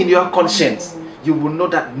 You, in your conscience, you will know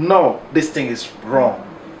that no, this thing is wrong.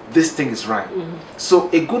 This thing is right. So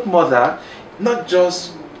a good mother, not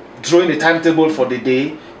just drawing a timetable for the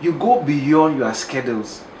day, you go beyond your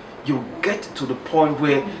schedules. You get to the point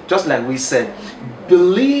where, just like we said,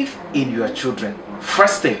 believe in your children.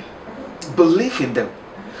 First thing, believe in them.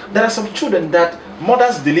 There are some children that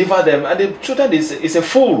mothers deliver them and the children is a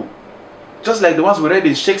fool. Just like the ones we read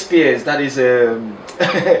in Shakespeare's, that is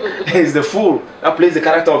is the fool that plays the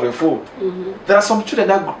character of a fool. There are some children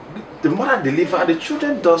that the mother delivers and the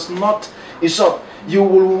children does not. In short, you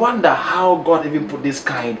will wonder how God even put this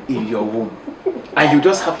kind in your womb. And you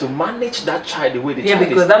just have to manage that child the way the child is.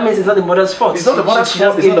 Because that means it's not the mother's fault. It's not the mother's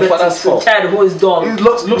fault, it's not the father's fault. The child who is dumb. It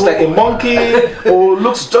looks like a monkey or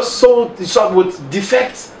looks just so short with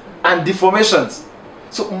defects and deformations.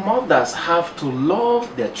 So mothers have to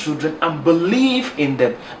love their children and believe in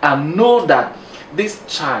them and know that this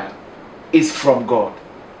child is from God.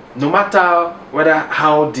 No matter whether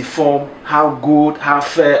how deformed, how good, how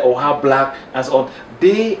fair or how black and so on,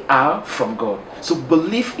 they are from God. So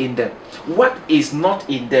believe in them. What is not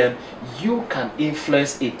in them, you can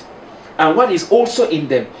influence it. And what is also in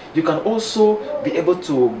them, you can also be able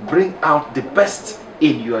to bring out the best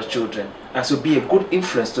in your children. And so be a good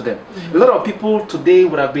influence to them. A lot of people today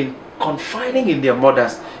would have been confining in their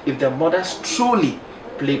mothers if their mothers truly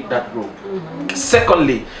played that role.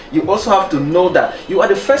 Secondly, you also have to know that you are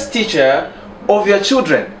the first teacher of your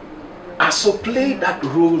children. And so play that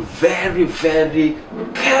role very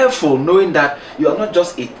careful, knowing that you are not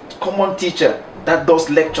just a common teacher that does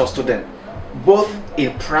lectures to them, both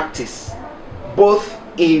in practice, both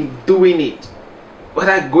in doing it,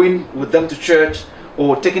 whether going with them to church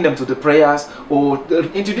or taking them to the prayers or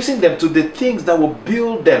introducing them to the things that will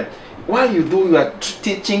build them. While you do your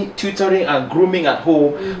teaching, tutoring and grooming at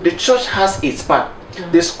home, the church has its part,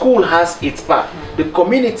 the school has its part, the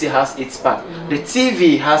community has its part, the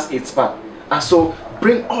TV has its part. And so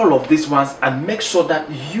bring all of these ones and make sure that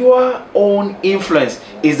your own influence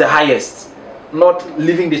is the highest. Not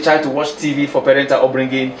leaving the child to watch TV for parental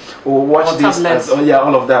upbringing or watch this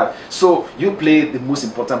all of that. So you play the most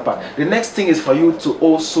important part. The next thing is for you to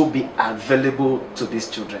also be available to these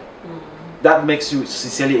children. That makes you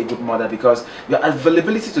sincerely a good mother, because your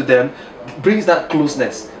availability to them brings that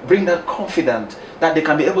closeness, bring that confidence that they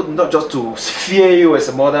can be able not just to fear you as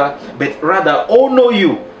a mother, but rather honor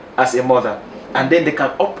you as a mother. And then they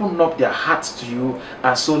can open up their hearts to you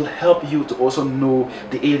and so help you to also know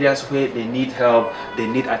the areas where they need help, they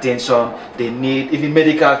need attention, they need even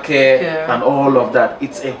medical care and all of that.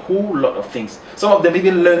 It's a whole lot of things. Some of them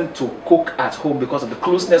even learn to cook at home because of the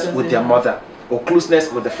closeness with their mother or closeness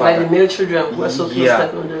with the father. Like the male children who are so close.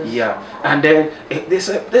 And then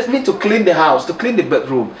they need to clean the house, to clean the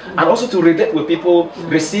bedroom, and also to relate with people,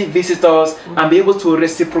 receive visitors, and be able to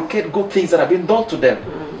reciprocate good things that have been done to them.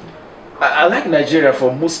 I like Nigeria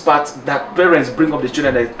for most parts that parents bring up the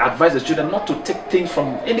children and advise the children not to take things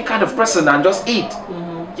from any kind of person and just eat.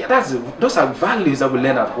 Those are values that we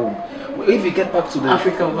learn at home. If we get back to the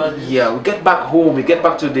African values, we get back home, we get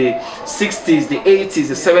back to the 60s, the 80s,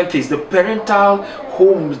 the 70s, the parental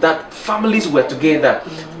homes that families were together.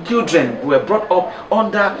 Children were brought up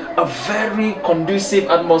under a very conducive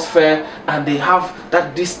atmosphere and they have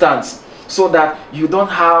that distance. so that you don't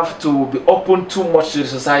have to be open too much to the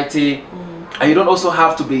society, and you don't also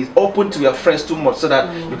have to be open to your friends too much, so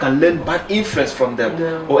that you can learn bad influence from them,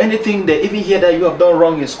 or anything they even hear that you have done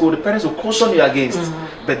wrong in school, the parents will caution you against.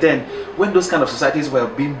 But then when those kind of societies were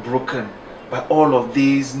being broken by all of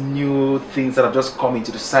these new things that have just come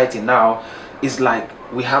into the society now, it's like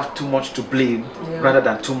we have too much to blame rather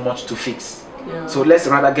than too much to fix. So let's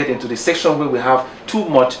rather get into the section where we have too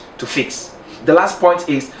much to fix. The last point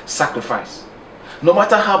is sacrifice. No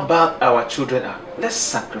matter how bad our children are, let's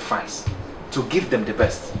sacrifice to give them the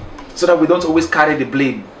best, so that we don't always carry the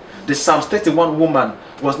blame. The Psalms 31 woman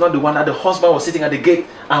was not the one that the husband was sitting at the gate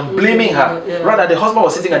and blaming her. Rather, the husband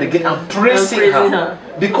was sitting at the gate and praising her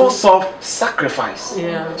because of sacrifice.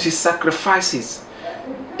 She sacrifices.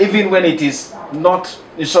 Even when it is not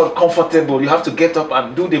comfortable, you have to get up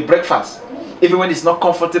and do the breakfast. Even when it's not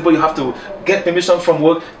comfortable, you have to get permission from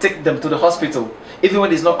work, take them to the hospital. Even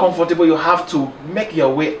when it's not comfortable, you have to make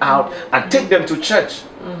your way out and take them to church.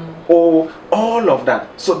 Or all of that.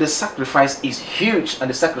 So the sacrifice is huge, and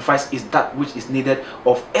the sacrifice is that which is needed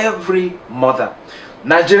of every mother.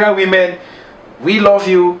 Nigerian women, we love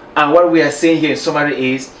you, and what we are saying here in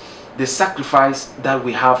summary is the sacrifice that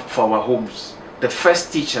we have for our homes, the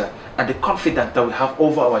first teacher, and the confidence that we have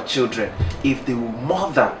over our children. If the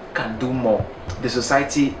mother can do more, the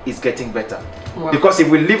society is getting better. Because if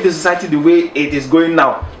we leave the society the way it is going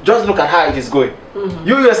now, just look at how it is going.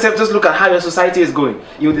 You yourself just look at how your society is going.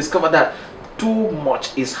 You'll discover that too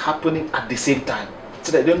much is happening at the same time,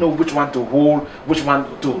 so they don't know which one to hold, which one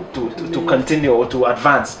to continue or to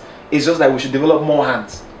advance. It's just like we should develop more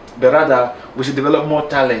hands, but rather we should develop more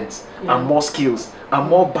talents and more skills and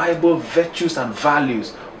more Bible virtues and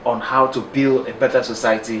values on how to build a better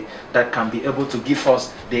society that can be able to give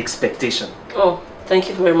us the expectation. Oh, thank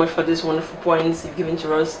you very much for these wonderful points you've given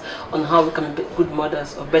to us on how we can be good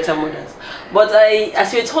mothers or better mothers. But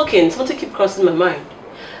as you're talking, something keeps crossing my mind.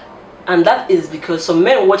 And that is because some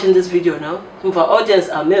men watching this video now, some of our audience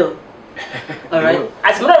are male. Alright?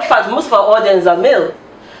 As a matter of fact, most of our audience are male.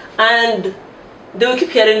 And they will keep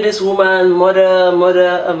hearing this woman,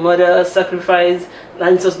 mother, sacrifice.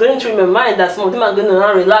 And it was going through my mind that some of them are going to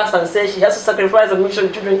now relax and say she has to sacrifice and make sure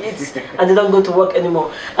the children eat and they don't go to work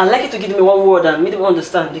anymore. I'd like you to give me one word and make them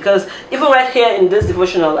understand, because even right here in this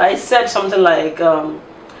devotional, I said something like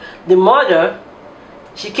the mother,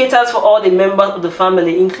 she caters for all the members of the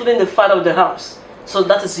family, including the father of the house. So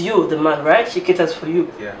that is you, the man, right? She caters for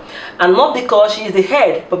you. And not because she is the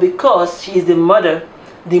head, but because she is the mother,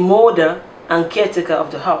 the molder, and caretaker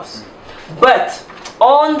of the house. But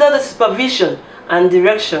under the supervision and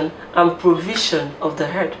direction and provision of the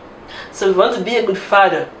head. So if you want to be a good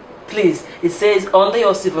father, please, it says under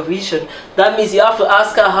your supervision. That means you have to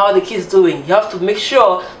ask her how the kid's doing. You have to make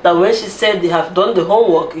sure that when she said they have done the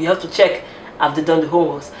homework, you have to check, have they done the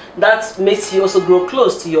homework. That makes you also grow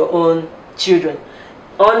close to your own children.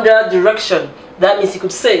 Under direction, that means you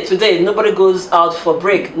could say, today nobody goes out for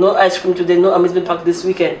break, no ice cream today, no amusement park this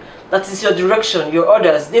weekend. That is your direction, your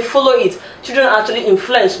orders. They follow it. Children actually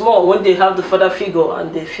influence more when they have the father figure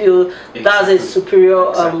and they feel that's a superior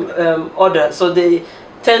order. So they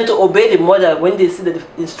tend to obey the mother when they see that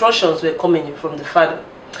the instructions were coming from the father.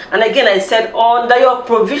 And again, I said under your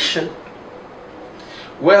provision.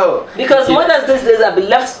 Well, because mothers these days have been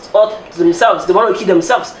left up to themselves. They want to keep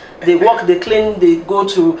themselves. They work, they clean, they go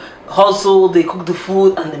to hustle, they cook the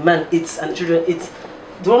food, and the man eats and the children eat.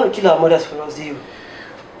 They want to kill our mothers for us, do you?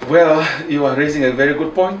 Well, you are raising a very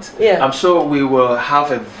good point. I'm sure we will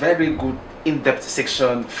have a very good in-depth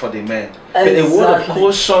section for the men. But a word of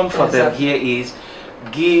caution for them here is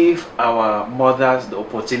give our mothers the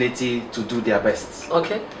opportunity to do their best.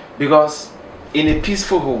 Because in a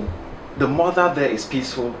peaceful home, the mother there is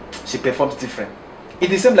peaceful, she performs different.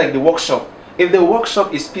 It is same like the workshop. If the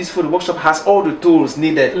workshop is peaceful, the workshop has all the tools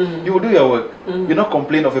needed, you will do your work. You not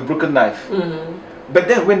complain of a broken knife. But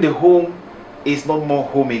then when the home is not more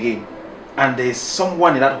home again, and there is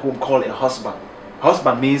someone in that home called a husband.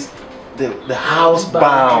 Husband means the house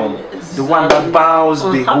bound, the one that bows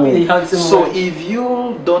the home. So if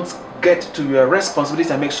you don't get to your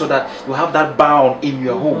responsibilities and make sure that you have that bound in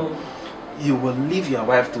your home, you will leave your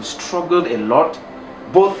wife to struggle a lot,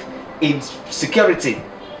 both in security,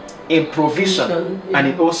 in provision,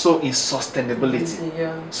 and also in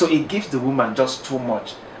sustainability. So it gives the woman just too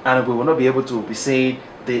much, and we will not be able to be saying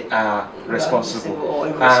they are responsible.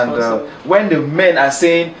 And when the men are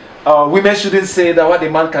saying women shouldn't say that what a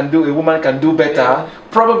man can do, a woman can do better,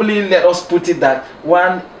 probably let us put it that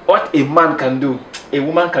what a man can do, a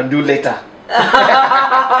woman can do later.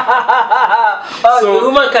 So the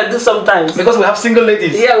woman can do sometimes. Because we have single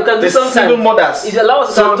ladies. Yeah, we can do sometimes. Single mothers. If you allow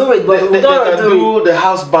us to do it, but we don't can do the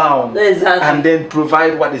housebound. Exactly. And then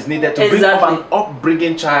provide what is needed to bring up an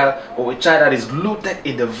upbringing child, or a child that is rooted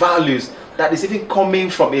in the values that is even coming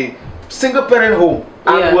from a single parent home,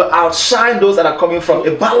 and will outshine those that are coming from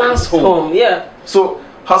a balanced home. So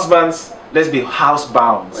husbands, let's be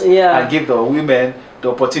housebound and give the women the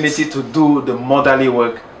opportunity to do the motherly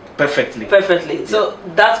work perfectly. So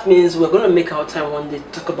that means we're going to make our time one day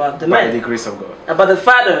to talk about the man. By the grace of God. About the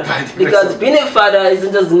father. Because being a father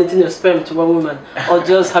isn't just donating your sperm to one woman or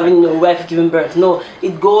just having your wife giving birth. No,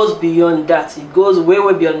 it goes beyond that. It goes way,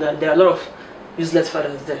 way beyond that. There are a lot of useless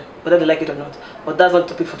fathers there, whether they like it or not. But that's not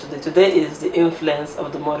the topic for today. Today is the influence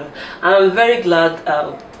of the mother. And I'm very glad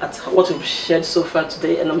at what we've shared so far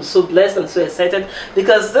today, and I'm so blessed and so excited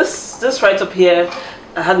because this right up here,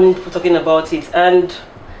 I had many people talking about it, and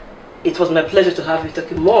it was my pleasure to have you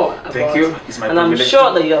talking more about Thank you. It's my privilege. And I'm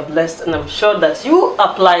sure that you are blessed, and I'm sure that you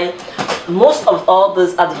apply most of all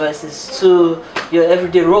these advices to your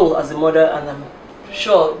everyday role as a mother, and I'm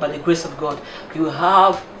sure by the grace of God you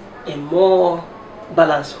have a more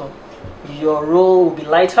balanced home. Your role will be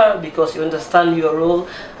lighter because you understand your role,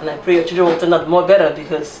 and I pray your children will turn out better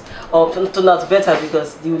because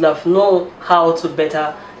you will have known how to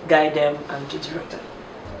better guide them and to direct them.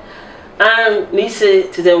 And me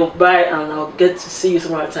say to them bye, and I'll get to see you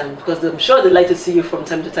some other time because I'm sure they like to see you from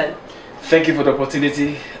time to time. Thank you for the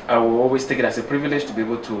opportunity. I will always take it as a privilege to be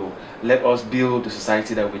able to let us build the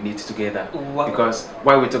society that we need together. Wow. Because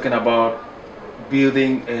while we're talking about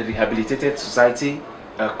building a rehabilitated society,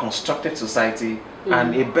 a constructed society,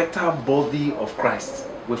 and a better body of Christ,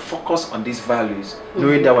 we focus on these values,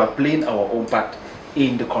 knowing that we're playing our own part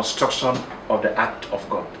in the construction of the act of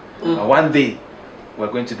God. And one day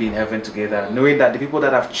we're going to be in heaven together, knowing that the people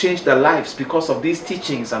that have changed their lives because of these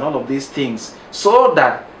teachings and all of these things, so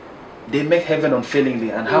that they make heaven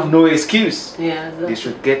unfailingly and have no excuse. They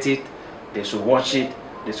should get it, they should watch it,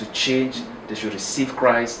 they should change, they should receive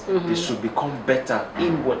Christ, they should become better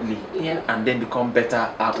inwardly, and then become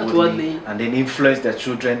better outwardly, and then influence their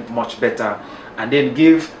children much better, and then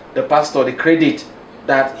give the pastor the credit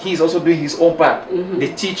that he's also doing his own part,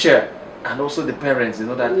 the teacher, and also the parents. You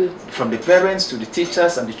know that from the parents to the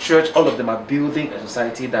teachers and the church, all of them are building a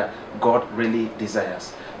society that God really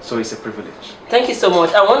desires. So it's a privilege. Thank you so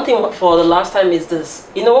much. And one thing for the last time is this.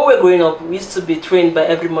 You know, when we were growing up, we used to be trained by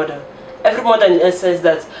every mother. Every mother in essence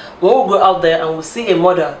that when we go out there and we see a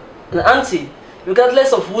mother, an auntie,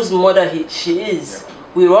 regardless of whose mother she is,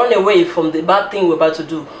 we run away from the bad thing we're about to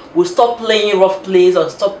do. We stop playing rough plays or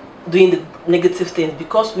stop doing the negative things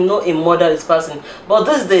because we know a mother is passing. But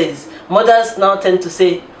these days, mothers now tend to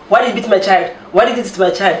say, why did you beat my child? Why did you do this to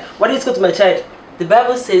my child? Why did you go to my child? The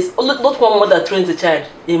Bible says, oh, not one mother trains a child.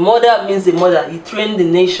 A mother means a mother. You train the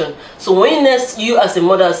nation. So when you as a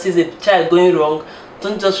mother sees a child going wrong,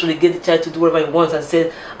 don't just relegate the child to do whatever he wants and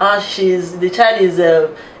say, the child is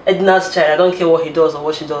Edna's child, I don't care what he does or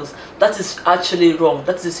what she does. That is actually wrong.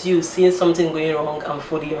 That is you seeing something going wrong and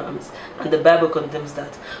folding your arms. And the Bible condemns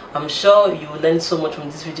that. I'm sure you will learn so much from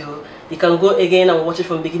this video. You can go again and watch it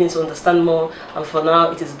from the beginning to understand more. And for now,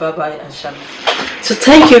 it is bye-bye and shalom. So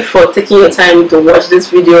thank you for taking your time to watch this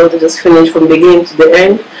video to just finish from beginning to the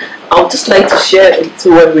end. I would just like to share a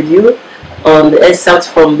little word with you on the excerpt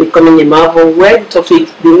from Becoming a Marvel, where the topic,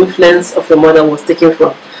 the influence of a mother, was taken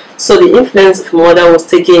from. So the influence of a mother was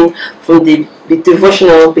taken from the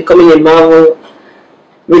devotional Becoming a Marvel,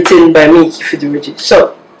 written by me, Kify Duruji.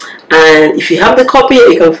 So, and if you have the copy,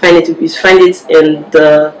 you can find it. You find it in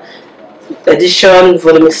the edition,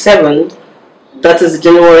 volume 7. That is the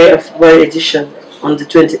January edition, on the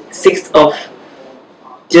 26th of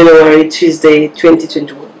January, Tuesday,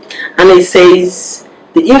 2021. And it says,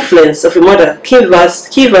 the influence of a mother. Key verse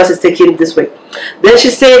is taken this way. Then she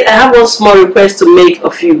said, I have one small request to make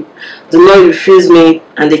of you. Do not refuse me.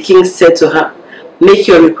 And the king said to her, make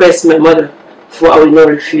your request, my mother, for I will not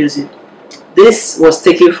refuse you. This was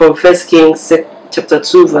taken from 1 Kings chapter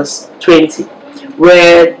 2 verse 20,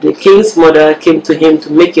 where the king's mother came to him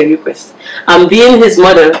to make a request. And being his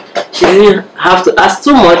mother, she didn't have to ask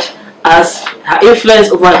too much, as her influence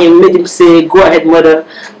over him made him say, go ahead, mother,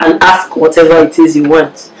 and ask whatever it is you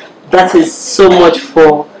want. That is so much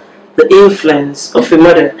for the influence of a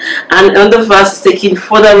mother. And another verse taken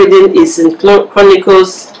further reading is in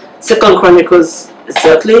Chronicles, 2 Chronicles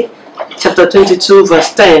exactly, chapter 22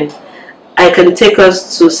 verse 10. I can take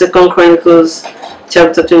us to 2 Chronicles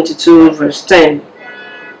chapter 22 verse 10,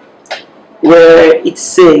 where it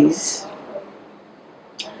says,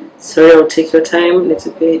 sorry, I'll take your time a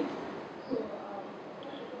little bit.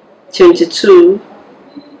 22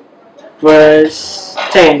 verse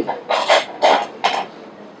 10.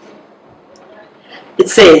 It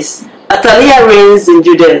says, Athaliah reigns in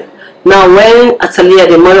Judah. Now when Athaliah,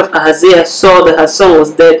 the mother of Ahaziah, saw that her son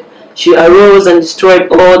was dead, she arose and destroyed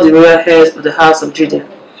all the royal heirs of the house of Judah.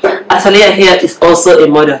 Athaliah here is also a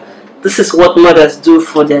mother. This is what mothers do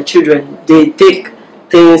for their children. They take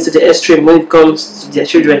things to the extreme when it comes to their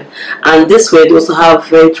children, and this way they also have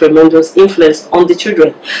very tremendous influence on the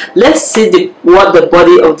children. Let's see what the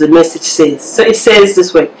body of the message says. So it says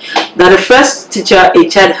this way, that the first teacher a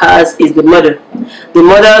child has is the mother. The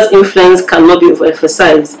mother's influence cannot be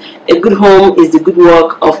overemphasized. A good home is the good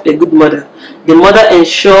work of a good mother. The mother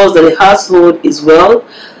ensures that the household is well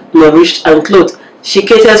nourished and clothed. She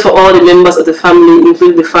caters for all the members of the family,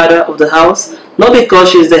 including the father of the house, not because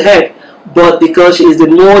she is the head, but because she is the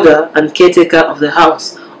mother and caretaker of the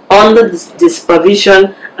house, under the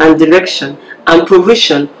supervision and direction and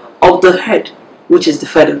provision of the head, which is the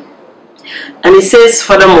father. And it says,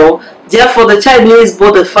 furthermore, therefore the child needs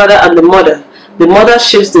both the father and the mother. The mother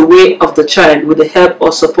shapes the way of the child with the help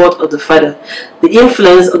or support of the father. The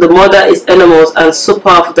influence of the mother is enormous and so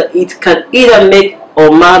powerful that it can either make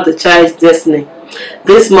or mar the child's destiny.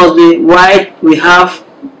 This must be why we have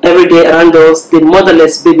every day around us the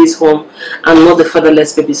motherless babies home and not the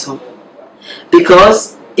fatherless babies home.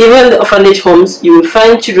 Because even in the orphanage homes, you will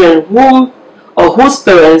find children whose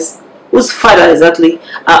parents, whose father exactly,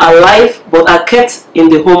 are alive but are kept in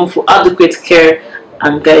the home for adequate care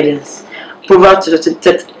and guidance. Proverbs 31,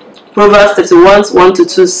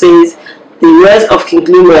 1-2 says, the words of King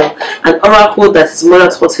Lemuel, an oracle that his mother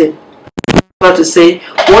taught him, to say,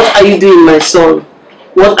 what are you doing, my son?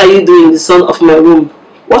 What are you doing, the son of my womb?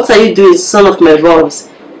 What are you doing, son of my voice?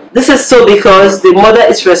 This is so because the mother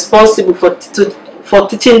is responsible for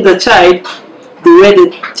teaching the child the way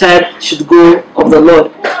the child should go of the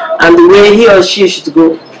Lord and the way he or she should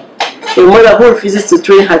go. A mother who refuses to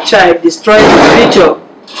train her child destroys the future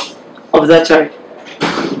of that child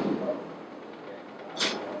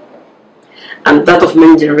and that of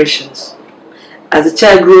many generations, as the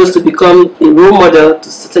child grows to become a role model to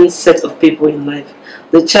a certain set of people in life.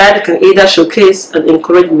 The child can either showcase and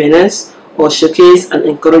encourage menace or showcase and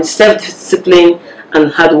encourage self-discipline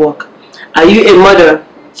and hard work. Are you a mother?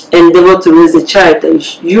 Endeavor to raise a child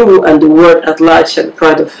that you and the world at large shall be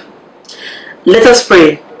proud of. Let us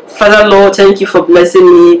pray. Father Lord, thank you for blessing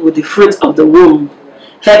me with the fruit of the womb.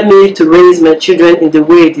 Help me to raise my children in the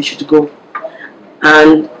way they should go,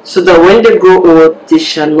 and so that when they grow old, they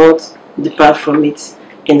shall not depart from it.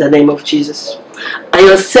 In the name of Jesus. And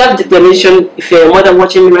your self-declaration, if you're a mother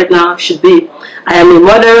watching me right now, should be, I am a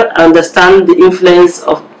mother, I understand the influence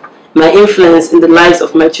of my influence in the lives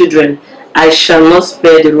of my children. I shall not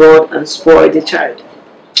spare the rod and spoil the child.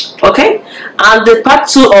 Okay? And the part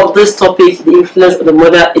 2 of this topic, the influence of the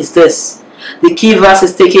mother, is this. The key verse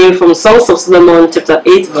is taken from Songs of Solomon chapter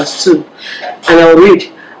 8 verse 2. And I will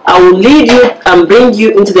read, I will lead you and bring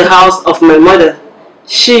you into the house of my mother,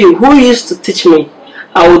 she who used to teach me.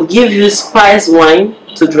 I will give you spiced wine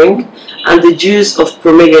to drink and the juice of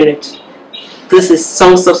pomegranate. This is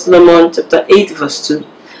Songs of Solomon chapter 8 verse 2.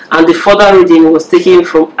 And the further reading was taken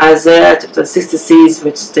from Isaiah chapter 66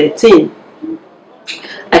 verse 13.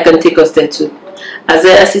 I can take us there too.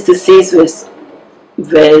 Isaiah 66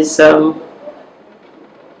 verse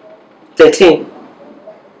 13.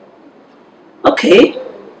 Okay.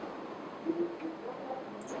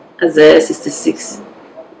 Isaiah 66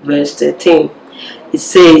 verse 13. It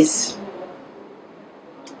says,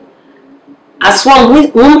 as one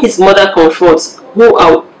whom his mother comforts,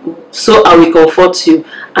 so I will comfort you,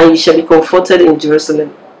 and you shall be comforted in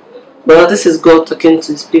Jerusalem. Well, this is God talking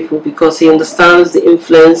to his people because he understands the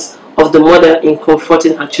influence of the mother in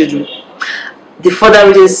comforting her children. The further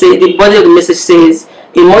reading says, the body of the message says,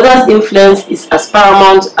 a mother's influence is as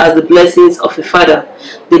paramount as the blessings of a father.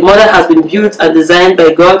 The mother has been built and designed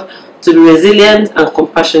by God to be resilient and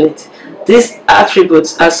compassionate. These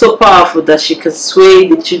attributes are so powerful that she can sway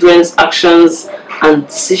the children's actions and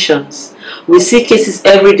decisions. We see cases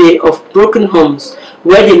every day of broken homes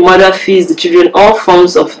where the mother feeds the children all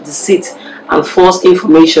forms of deceit and false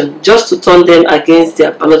information just to turn them against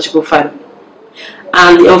their biological father.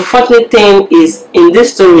 And the unfortunate thing is in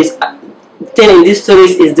these stories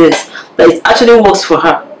is this, that it actually works for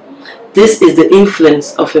her. This is the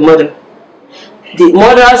influence of a mother. The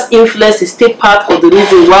mother's influence is still part of the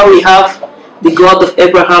reason why we have the God of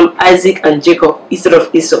Abraham, Isaac, and Jacob instead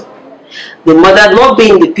of Esau. The mother not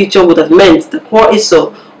being in the picture would have meant that poor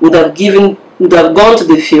Esau would have gone to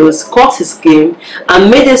the fields, caught his game,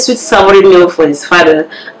 and made a sweet savory meal for his father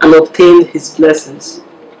and obtained his blessings.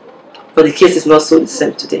 But the case is not so the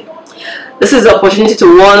same today. This is the opportunity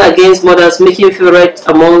to warn against mothers making favorites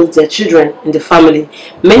among their children in the family.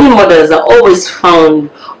 Many mothers are always fond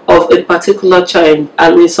of a particular child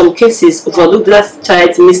and in some cases overlook that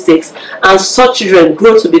child's mistakes, and such children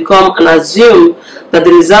grow to become and assume that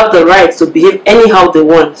they reserve the right to behave anyhow they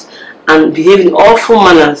want and behave in awful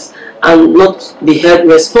manners and not be held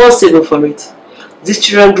responsible for it. These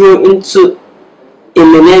children grow into a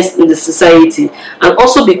menace in the society and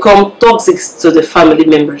also become toxic to the family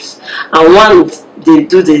members. And once they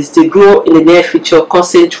do this, they grow in the near future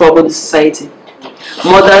causing trouble in the society.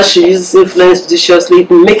 Mothers should use influence judiciously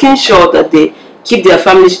in making sure that they keep their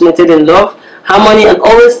families united in love, harmony, and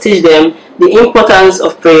always teach them the importance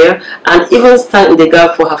of prayer and even stand in the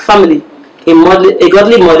gap for her family. A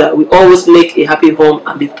godly mother will always make a happy home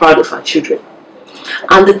and be proud of her children.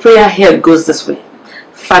 And the prayer here goes this way.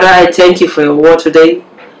 Father, I thank you for your word today.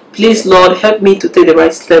 Please, Lord, help me to take the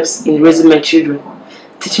right steps in raising my children.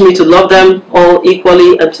 Teach me to love them all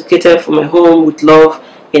equally and to cater for my home with love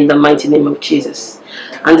in the mighty name of Jesus.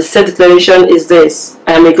 And the third declaration is this.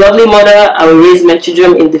 I am a godly mother. I will raise my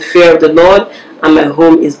children in the fear of the Lord, and my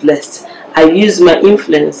home is blessed. I use my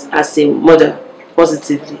influence as a mother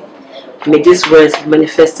positively. May these words be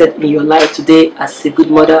manifested in your life today as a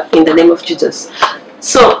good mother in the name of Jesus.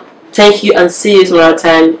 So, thank you and see you tomorrow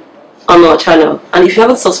time on our channel. And if you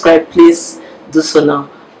haven't subscribed, please do so now.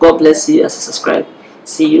 God bless you as you subscribe.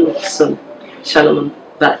 See you soon. Shalom.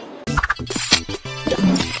 Bye.